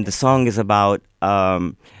 And the song is about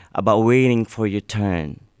waiting for your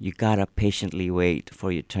turn. You gotta patiently wait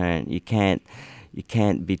for your turn. You can't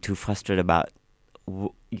be too frustrated about...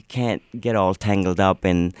 You can't get all tangled up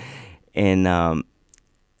in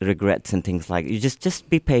regrets and things like that. You just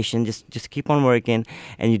be patient. Just keep on working,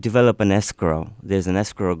 and you develop an escrow. There's an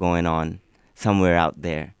escrow going on somewhere out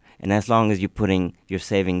there, and as long as you're putting your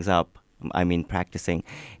savings up, practicing,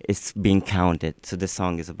 it's being counted. So this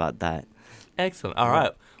song is about that. Excellent. All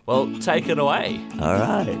right. Well, take it away. All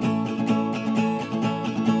right.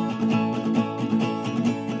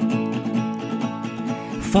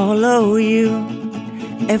 Follow you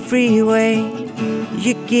every way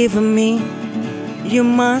you give me, you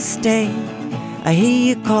must stay. I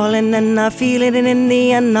hear you calling and I feel it in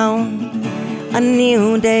the unknown. A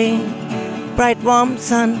new day, bright warm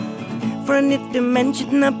sun, for a new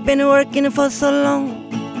dimension. I've been working for so long.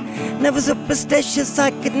 Never superstitious,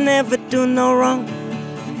 I could never do no wrong.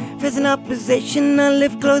 Facing opposition, I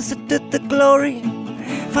live closer to the glory.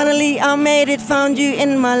 Finally I made it, found you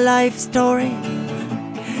in my life story.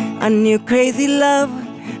 A new crazy love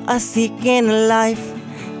I seek in life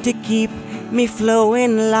to keep me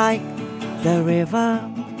flowing like the river.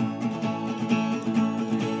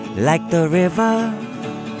 Like the river.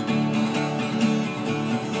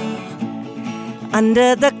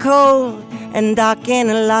 Under the cold and dark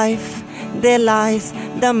in life, there lies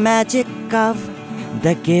the magic of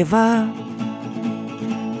the giver.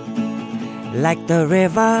 Like the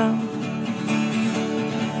river.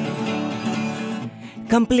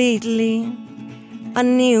 Completely a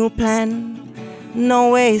new plan,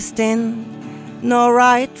 no wasting, no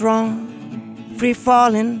right, wrong, free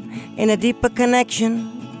falling in a deeper connection.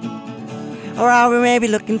 Or are we maybe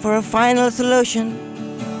looking for a final solution?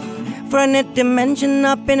 For a new dimension,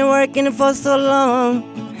 I've been working for so long.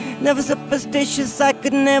 Never superstitious, I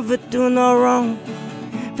could never do no wrong.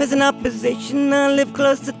 Facing opposition, I live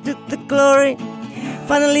closer to the glory.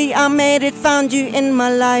 Finally I made it, found you in my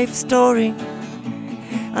life story.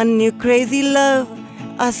 A new crazy love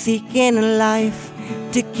I seek in life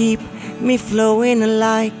to keep me flowing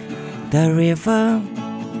like the river.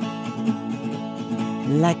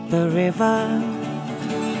 Like the river.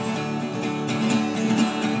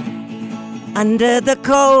 Under the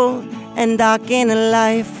cold and dark in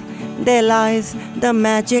life, there lies the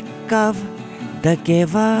magic of the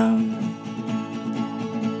giver.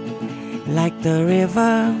 Like the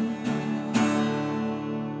river.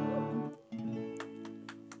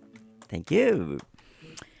 Thank you.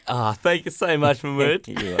 Thank you so much, Mahmood.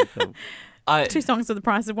 You're welcome. 2 songs for the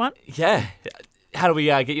price of one. Yeah. How do we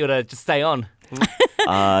get you to just stay on?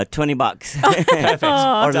 $20 Perfect.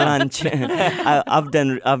 or lunch.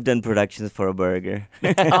 I've done productions for a burger.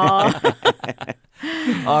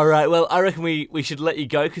 All right. Well, I reckon we should let you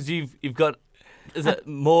go because you've got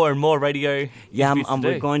more and more radio. Yeah,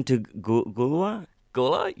 we're going to Gulwa.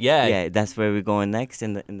 Gula? Yeah. That's where we're going next.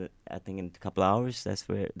 I think in a couple of hours. That's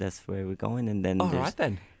where we're going, and then. All right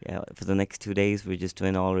then. Yeah, for the next 2 days, we're just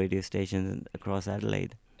doing all radio stations across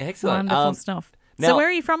Adelaide. Excellent. Wonderful stuff. So where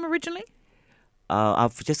are you from originally?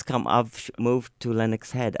 I've moved to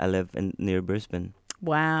Lennox Head. I live near Brisbane.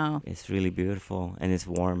 Wow. It's really beautiful and it's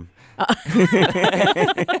warm.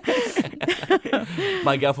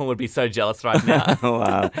 My girlfriend would be so jealous right now.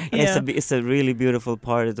 Wow. Yeah. It's a really beautiful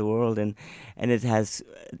part of the world, and it has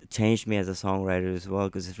changed me as a songwriter as well,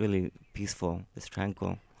 because it's really peaceful. It's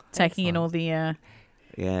tranquil. Taking in all the,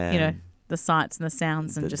 Yeah. the sights and the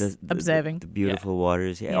sounds and just observing. The beautiful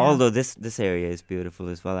waters. Yeah. Yeah. Although this area is beautiful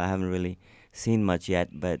as well. I haven't really seen much yet,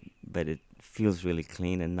 but it feels really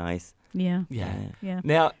clean and nice. Yeah. Yeah.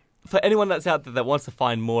 Now, for anyone that's out there that wants to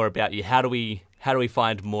find more about you, how do we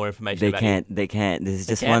find more information They about can't. They can't. This is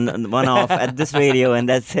just can't? one off at this radio, and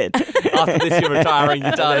that's it. you? After this, you're retiring.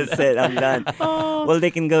 You're done. That's it. I'm done. Oh. Well,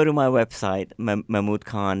 they can go to my website,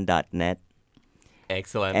 mahmoodkhan.net.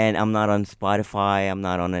 Excellent. And I'm not on Spotify. I'm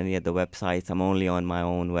not on any of the websites. I'm only on my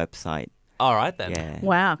own website. All right then. Yeah.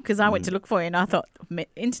 Wow, because I went to look for you and I thought,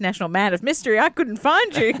 international man of mystery, I couldn't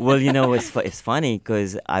find you. Well, it's funny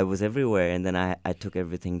because I was everywhere, and then I took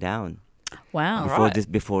everything down Wow.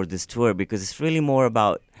 Right. before this tour, because it's really more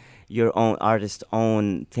about your own artist's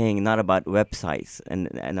own thing, not about websites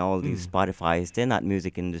and all these Spotify's. They're not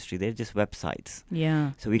music industry. They're just websites.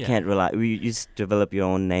 Yeah. So we can't rely. You just develop your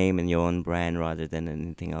own name and your own brand rather than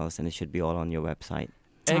anything else, and it should be all on your website.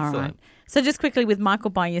 Excellent. All right. So just quickly, with Michael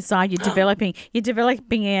by your side, you're developing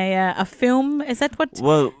a film. Is that what?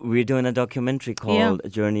 Well, we're doing a documentary called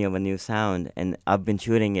Journey of a New Sound, and I've been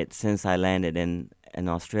shooting it since I landed in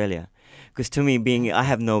Australia. Because to me, I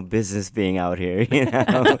have no business being out here, you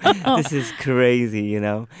know. This is crazy, you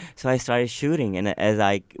know. So I started shooting, and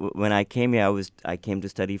when I came here, I came to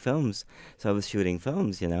study films, so I was shooting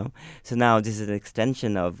films, you know. So now this is an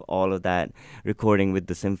extension of all of that, recording with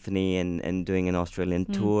the symphony and doing an Australian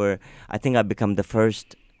tour. I think I've become the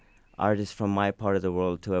first artist from my part of the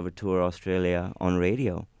world to ever tour Australia on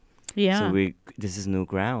radio. Yeah. So this is new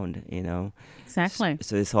ground, you know. Exactly.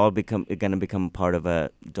 So it's all going to become part of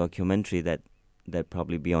a documentary that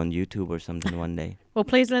probably be on YouTube or something one day. Well,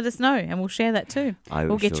 please let us know, and we'll share that too.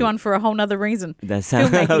 We'll get you on for a whole nother reason. That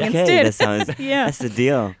sounds Filmmaking okay. instead. That sounds that's the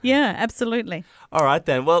deal. Yeah, absolutely. All right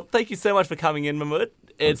then. Well, thank you so much for coming in, Mahmood.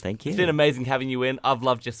 Thank you. It's been amazing having you in. I've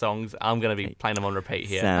loved your songs. I'm going to be playing them on repeat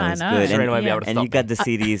here. Sounds I know. good. Serena won't be able to And stop you got the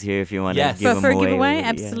CDs here if you want Yes. to give For them a away. giveaway, Yeah.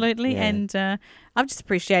 absolutely. Yeah. And I've just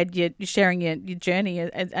appreciated you sharing your journey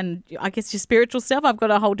and I guess your spiritual self. I've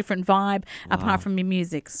got a whole different vibe apart from your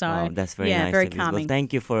music. So Wow, that's very yeah, nice. very of you. Well, calming.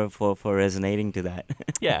 thank you for resonating to that.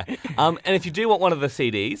 Yeah. And if you do want one of the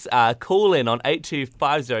CDs, call in on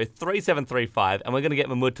 8250-3735 and we're going to get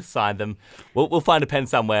Mahmood to sign them. We'll find a pen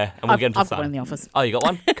somewhere and we'll get him to I've sign. got one in the office. Oh, you got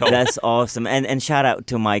one? Cool. That's awesome. And shout out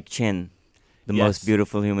to Mike Chin, the Yes. most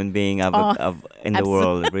beautiful human being in the absolutely.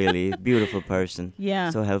 world. Really beautiful person. Yeah.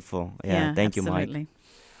 So helpful. Yeah. Thank you, Mike. absolutely.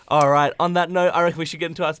 All right. On that note, I reckon we should get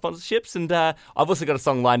into our sponsorships. And I've also got a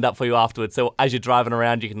song lined up for you afterwards. So as you're driving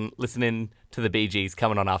around, you can listen in to the Bee Gees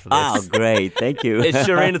coming on after this. Oh, great. Thank you. It's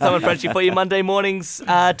Shireen and Tom and Frenchie for you Monday mornings,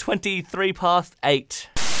 8:23.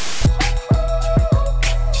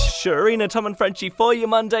 Shireen and Tom and Frenchie for you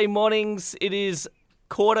Monday mornings. It is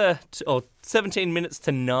 17 minutes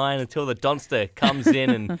to 9 until the Donster comes in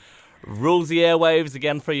and rules the airwaves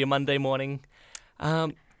again for your Monday morning.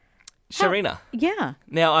 Sharina, Yeah.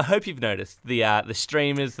 now I hope you've noticed the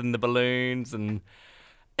streamers and the balloons and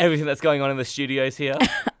everything that's going on in the studios here.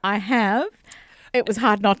 I have. It was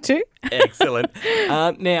hard not to. Excellent.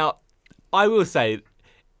 Now, I will say,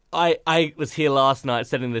 I was here last night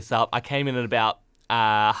setting this up. I came in at about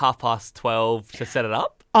 12:30 to set it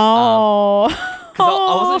up. Oh. Because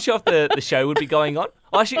I wasn't sure if the show would be going on.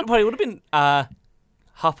 Oh, actually, it probably would have been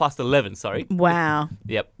 11:30, sorry. Wow.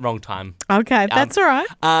 Yep, wrong time. Okay, that's all right.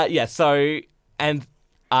 Yeah, so, and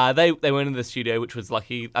they went into the studio, which was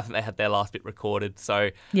lucky. I think they had their last bit recorded.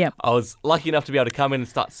 So Yep. I was lucky enough to be able to come in and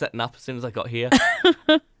start setting up as soon as I got here.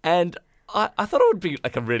 And I thought it would be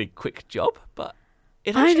like a really quick job, but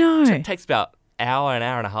it I actually know. takes about an hour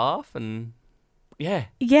and a half, and yeah.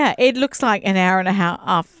 Yeah, it looks like an hour and a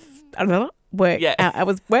half work. Yeah.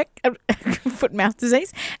 Hours work, foot and mouth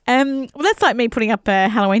disease. Well, that's like me putting up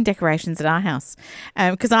Halloween decorations at our house,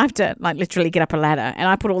 because I have to like literally get up a ladder and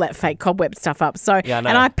I put all that fake cobweb stuff up. So Yeah, I know.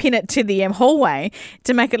 and I pin it to the hallway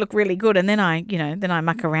to make it look really good, and then I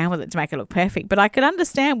muck around with it to make it look perfect. But I could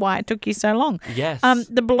understand why it took you so long. Yes.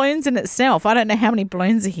 The balloons in itself. I don't know how many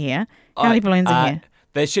balloons are here. How many balloons are here?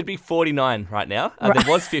 There should be 49 right now. There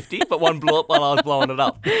was 50, but one blew up while I was blowing it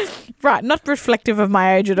up. Right, not reflective of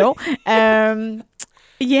my age at all. Yeah, Now,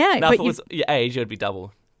 if but it was your age, it would be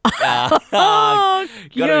double. oh, Gotta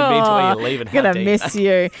be mean to where you're leaving. How Gonna deep. miss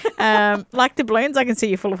you. Like the balloons, I can see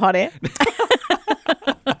you're full of hot air.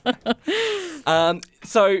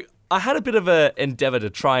 So I had a bit of an endeavour to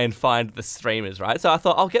try and find the streamers, right? So I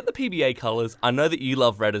thought I'll get the PBA colours. I know that you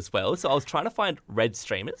love red as well, so I was trying to find red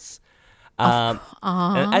streamers.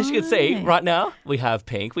 And as you can see, right now, we have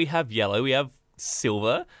pink, we have yellow, we have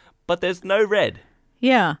silver, but there's no red.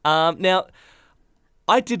 Yeah. Now,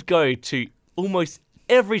 I did go to almost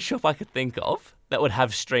every shop I could think of that would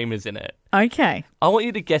have streamers in it. Okay. I want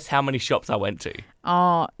you to guess how many shops I went to.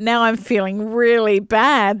 Oh, now I'm feeling really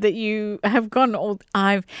bad that you have gone all.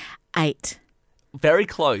 I've 8. Very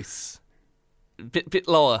close. Bit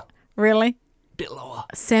lower. Really? Bit lower.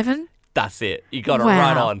 7? That's it. You got it Wow.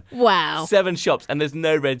 right on. Wow. 7 shops, and there's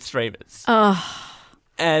no red streamers. Oh.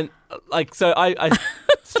 And so I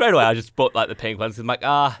straight away I just bought like the pink ones. I'm like,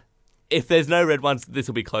 if there's no red ones, this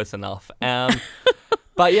will be close enough.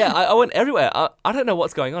 But yeah, I went everywhere. I don't know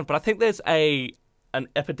what's going on, but I think there's an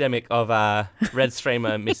epidemic of red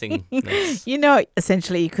streamer missingness. You know,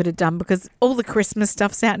 essentially you could have done, because all the Christmas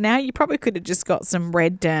stuff's out now, you probably could have just got some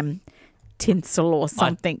red tinsel or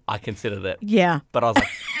something. I considered it, Yeah. but I was like,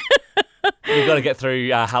 we've got to get through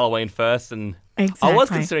Halloween first, and Exactly. I was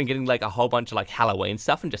considering getting like a whole bunch of like Halloween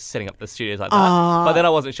stuff and just setting up the studios like that. But then I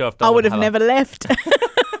wasn't sure if I would have never left.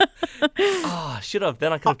 should have.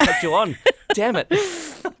 Then I could have kept you on. Damn it.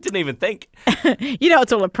 Didn't even think. You know,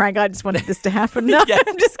 it's all a prank. I just wanted this to happen. No, Yeah.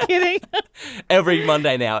 I'm just kidding. Every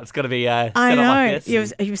Monday now, it's got to be set I up know. like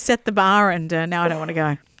this. You've set the bar, and now I don't want to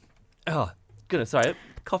go. Oh, goodness, sorry.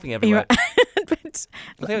 Coughing everywhere. But I think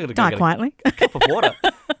I'm going to go die get quietly. a cup of water.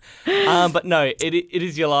 But no, it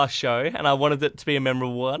is your last show, and I wanted it to be a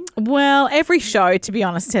memorable one. Well, every show, to be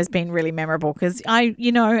honest, has been really memorable because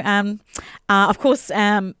of course,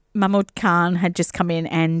 Mahmood Khan had just come in,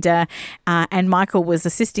 and Michael was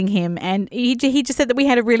assisting him, and he just said that we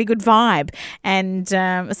had a really good vibe, and so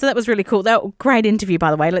that was really cool. That was a great interview,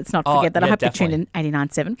 by the way. Let's not forget that. Yeah, I hope definitely. you tuned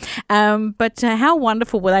in 89.7. But how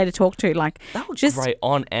wonderful were they to talk to? Like, That was just great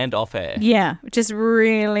on and off air. yeah, just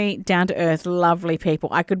really down to earth, lovely people.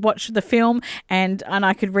 I could watch the film and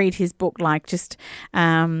I could read his book. Like, just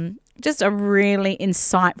a really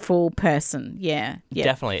insightful person. Yeah.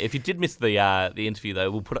 Definitely. If you did miss the interview,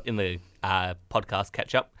 though, we'll put it in the podcast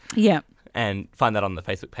catch-up Yeah. and find that on the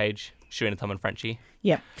Facebook page, Sharina, Tom and Frenchie.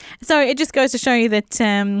 Yeah. So it just goes to show you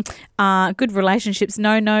that good relationships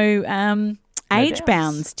know age bounds.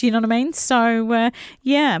 bounds. Do you know what I mean? So,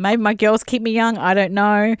 yeah, maybe my girls keep me young. I don't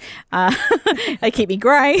know. They keep me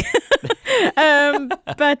grey.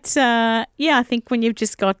 But, yeah, I think when you've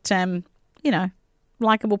just got,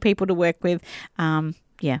 likable people to work with,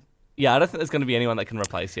 yeah. Yeah, I don't think there's going to be anyone that can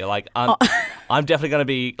replace you. Like, I'm definitely going to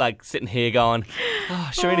be, like, sitting here going,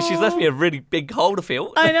 Sharina, she's left me a really big hole to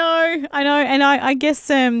fill. I know. And I guess,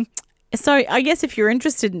 so I guess if you're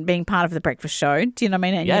interested in being part of the breakfast show, do you know what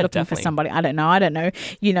I mean? And Yeah, you're looking definitely. for somebody, I don't know.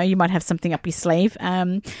 You might have something up your sleeve.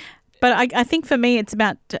 But I think for me, it's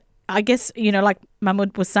about, I guess, like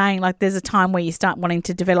Mahmood was saying, like there's a time where you start wanting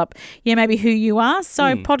to develop, maybe who you are.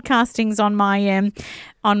 So podcasting's on my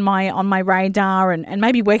radar, and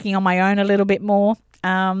maybe working on my own a little bit more.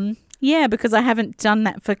 Yeah, because I haven't done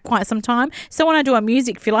that for quite some time. So when I do a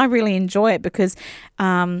music feel, I really enjoy it because,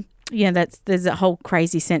 there's a whole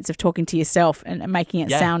crazy sense of talking to yourself and making it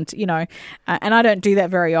sound, and I don't do that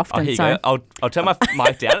very often. Oh, here you so. go. I'll turn my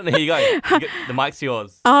mic down, and here you go. The mic's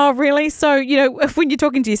yours. Oh, really? So, when you're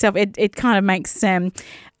talking to yourself, it kind of makes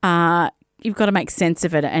you've got to make sense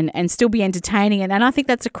of it and still be entertaining. And I think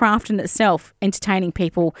that's a craft in itself, entertaining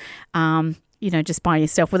people, just by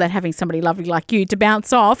yourself without having somebody lovely like you to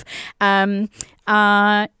bounce off. And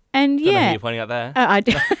Don't know who yeah, you're pointing at there.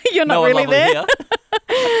 you're not No one really lovely there. here.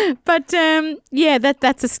 But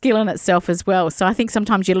that's a skill in itself as well. So I think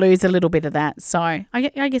sometimes you lose a little bit of that. So I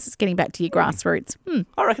guess it's getting back to your grassroots.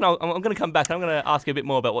 I reckon I'm going to come back and I'm going to ask you a bit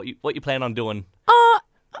more about what you plan on doing. Oh,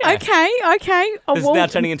 Yeah. okay. Oh, This is now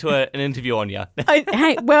turning into an interview on you.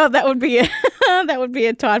 Hey, well, that would be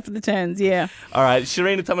a tide for the turns. Yeah. All right,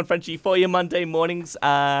 Sharina, Tom and Frenchie for your Monday mornings,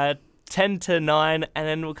 10 to 9, and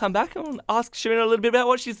then we'll come back and ask Sharina a little bit about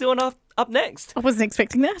what she's doing up next. I wasn't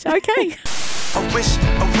expecting that. Okay. I wish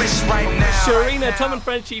right now. Sharina, Tom and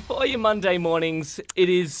Frenchie for your Monday mornings. It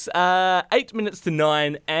is 8 minutes to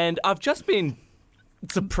 9, and I've just been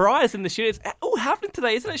surprised in the studio. It's all happening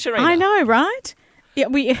today, isn't it, Sharina? I know, right? Yeah,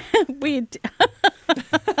 we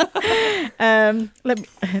let me.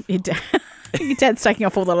 Your dad's taking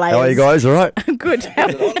off all the layers. How are you guys? All right? Good.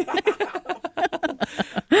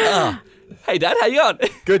 Hey, Dad, how you going?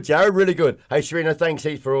 Good, Jared. Really good. Hey, Sharina, thanks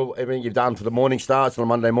heaps for everything you've done for the morning starts on a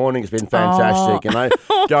Monday morning. It's been fantastic,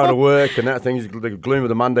 going to work and that thing's the gloom of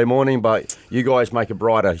the Monday morning, but you guys make it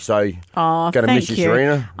brighter. So, Oh, gonna miss thank you, you.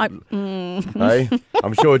 Sharina. Hey,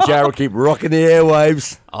 I'm sure Jared will keep rocking the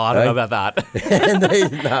airwaves. Oh, I don't know about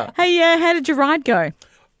that. No. Hey, how did your ride go?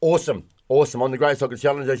 Awesome. Awesome. On the Great Soccer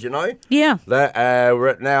Challenge, as you know. Yeah. That,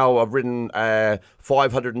 I've ridden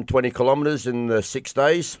 520 kilometres in the 6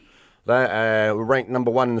 days. That, we're ranked number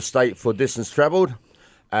 1 in the state for distance travelled.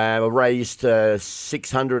 We've raised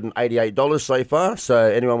 $688 so far. So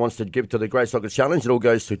anyone wants to give to the Great Soccer Challenge, it all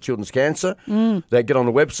goes to Children's Cancer. They get on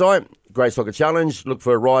the website, Great Soccer Challenge, look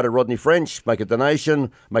for a rider, Rodney French, make a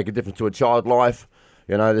donation, make a difference to a child life.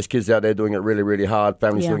 You know, there's kids out there doing it really, really hard.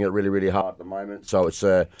 Families doing it really, really hard at the moment. So it's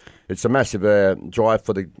a massive drive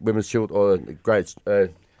for the Women's Children or the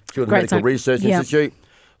Children's Medical Research Institute.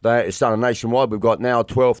 It's done nationwide. We've got now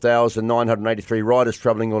 12,983 riders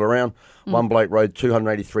travelling all around. One bloke rode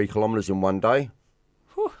 283 kilometres in one day.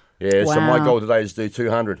 Yeah, so my goal today is to do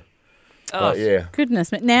 200. Oh, yeah. Goodness.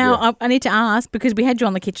 But now I need to ask, because we had you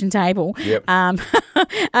on the kitchen table. Yep.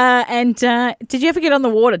 And did you ever get on the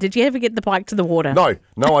water? Did you ever get the bike to the water? No,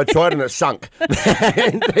 I tried and it sunk.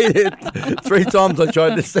 3 times I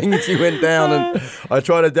tried this thing and she went down, and I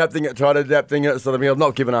tried adapting it, sort of thing. I've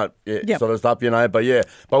not given up yet, sort of stuff, you know. But yeah,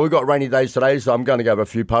 we've got rainy days today, so I'm going to go have a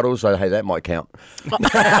few puddles. So hey, that might count.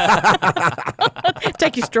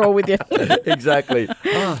 Take your straw with you. Exactly.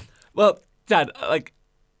 Well, Dad,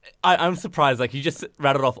 I'm surprised. You just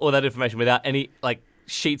rattled off all that information without any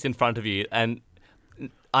sheets in front of you, and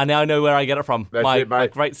I now know where I get it from. That's my it,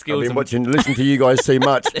 mate. great skills. I've been listen to you guys too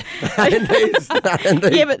much. Indeed.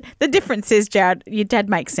 Yeah, but the difference is, Jared, your dad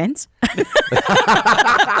makes sense.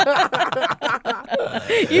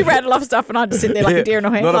 You rattle off stuff and I just sit there like a deer in a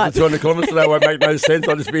Not headlight. up to 200 kilometres today won't make no sense.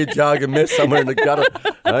 I'll just be a jargon mess somewhere in the gutter.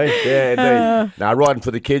 Hey? Yeah, indeed. Now, riding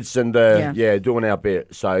for the kids and, doing our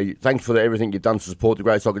bit. So thanks for everything you've done to support the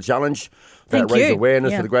Great Soccer Challenge. Raise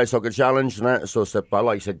awareness for the Great Soccer Challenge and that sort of stuff. But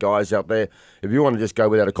like you said, guys out there, if you want to just go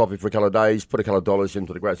without a coffee for a couple of days, put a couple of dollars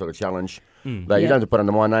into the Great Soccer Challenge. You don't have to put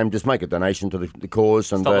under my name. Just make a donation to the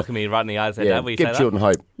cause. And Stop looking me right in the eyes there, Dad. Will you give say children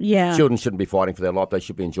hope. Yeah. Children shouldn't be fighting for their life. They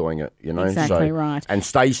should be enjoying it, you know. Exactly right. And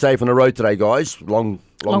stay safe on the road today, guys. Long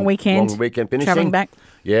weekend. Long weekend finishing. Travelling back.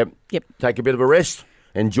 Yep. Take a bit of a rest.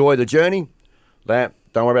 Enjoy the journey.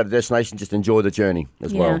 Don't worry about the destination. Just enjoy the journey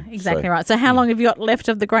as well. Yeah, exactly right. So how long have you got left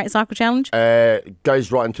of the Great Cycle Challenge? It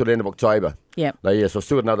goes right until the end of October. Yep. So I've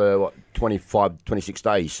still got another 26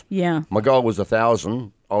 days. Yeah. My goal was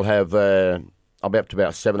 1,000. I'll be up to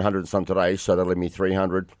about 700 and some today, so that'll leave me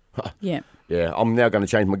 300. Yeah. Yeah, I'm now going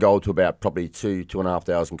to change my goal to about probably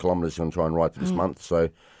 2,500 kilometres and try and ride for this month. So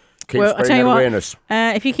keep spreading that awareness.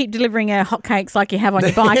 If you keep delivering hotcakes like you have on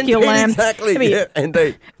your bike, you'll exactly. Yeah,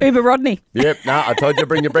 indeed. Uber Rodney. Yep. I told you to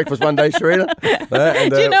bring your breakfast one day, Sharina.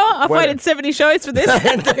 Do you know what? I've waited 70 shows for this.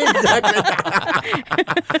 Exactly.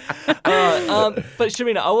 But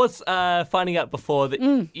Sharina, I was finding out before that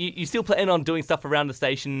you still plan on doing stuff around the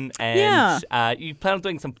station, and you plan on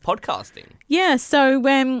doing some podcasting. Yeah, so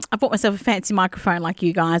I bought myself a fancy microphone like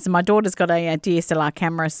you guys, and my daughter's got a DSLR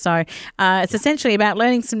camera. So it's essentially about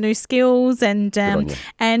learning some new skills and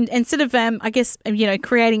instead of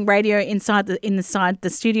creating radio inside the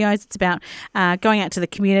studios, it's about going out to the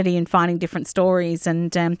community and finding different stories,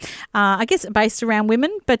 and I guess based around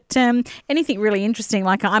women, but anything really interesting.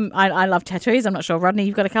 Like I love tattoos. I'm not sure, Rodney,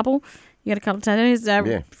 you've got a couple. You got a couple of tattoos?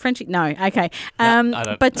 Frenchie? No. Okay. I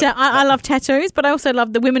don't. But I love tattoos, but I also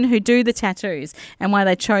love the women who do the tattoos and why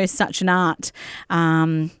they chose such an art,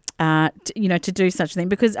 to do such a thing.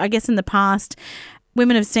 Because I guess in the past,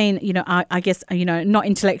 women have seen, not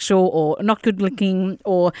intellectual or not good looking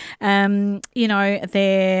or,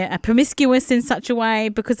 they're promiscuous in such a way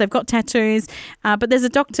because they've got tattoos. But there's a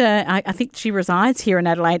doctor, I think she resides here in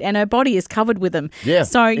Adelaide, and her body is covered with them. Yeah,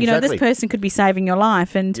 so, exactly. This person could be saving your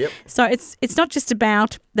life. And so it's not just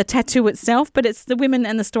about the tattoo itself, but it's the women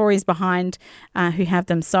and the stories behind who have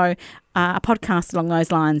them. So a podcast along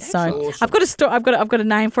those lines. So awesome. I've got a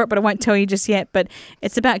name for it, but I won't tell you just yet. But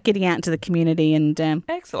it's about getting out into the community and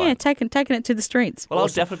excellent. Yeah, taking it to the streets. Well, I'll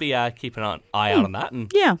definitely be keeping an eye out on that.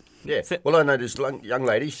 And Yeah. Well, I know this young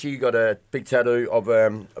lady. She got a big tattoo of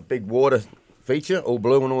a big water feature, all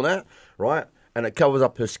blue and all that, right? And it covers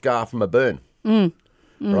up her scar from a burn,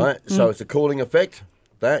 right? So it's a cooling effect.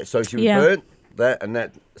 So she was burnt.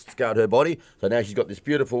 That scarred her body. So now she's got this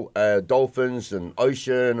beautiful dolphins and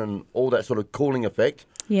ocean and all that sort of cooling effect.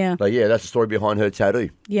 Yeah. So that's the story behind her tattoo.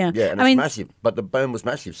 Yeah. Yeah, and it's massive. But the burn was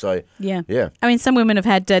massive. So Yeah. I mean, some women have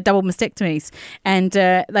had double mastectomies, and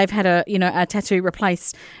they've had a tattoo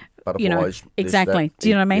replace. Butterflies. Exactly. Do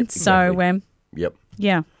you know what I mean? Yep, exactly. So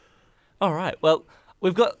yeah. all right. Well,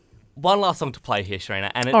 we've got one last song to play here,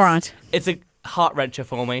 Sharina, and All right. It's a heart wrencher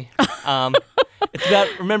for me. It's about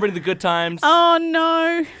remembering the good times. Oh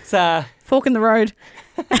no. It's Fork in the road.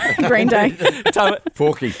 Green Day.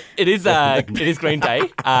 Forky. It is Green Day.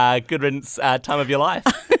 Good riddance time of your life.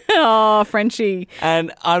 Oh, Frenchie.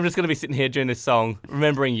 And I'm just going to be sitting here during this song,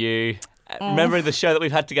 remembering you, remembering the show that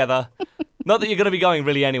we've had together. Not that you're going to be going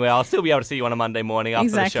really anywhere. I'll still be able to see you on a Monday morning after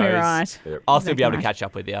Exactly the shows. right. Yep. I'll still be able Exactly to right. catch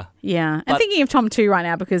up with you. Yeah. But- and thinking of Tom too right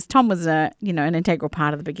now because Tom was an integral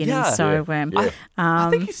part of the beginning. Yeah. So, Yeah. I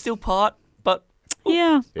think he's still part, but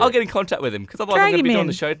yeah. I'll get in contact with him because otherwise Drag I'm going to be him doing in.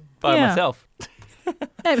 the show by Yeah. myself.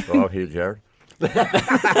 Oh, here, Jared.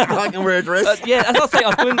 I can wear a dress. Yeah, as I was saying, I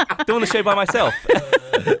was doing the show by myself.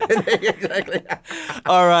 Exactly.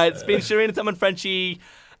 All right, it's been Sharina, Tom, and Frenchie.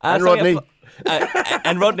 And something Rodney.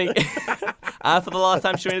 and Rodney. For the last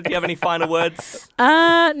time, Sharina, do you have any final words?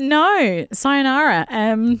 No. Sayonara.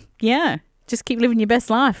 Yeah. Just keep living your best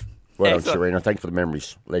life. Well done, Excellent. Sharina. Thanks for the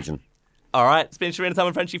memories. Legend. All right, it's been Sharina, Tom,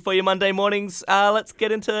 and Frenchie for your Monday mornings. Let's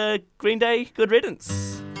get into Green Day. Good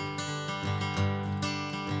riddance.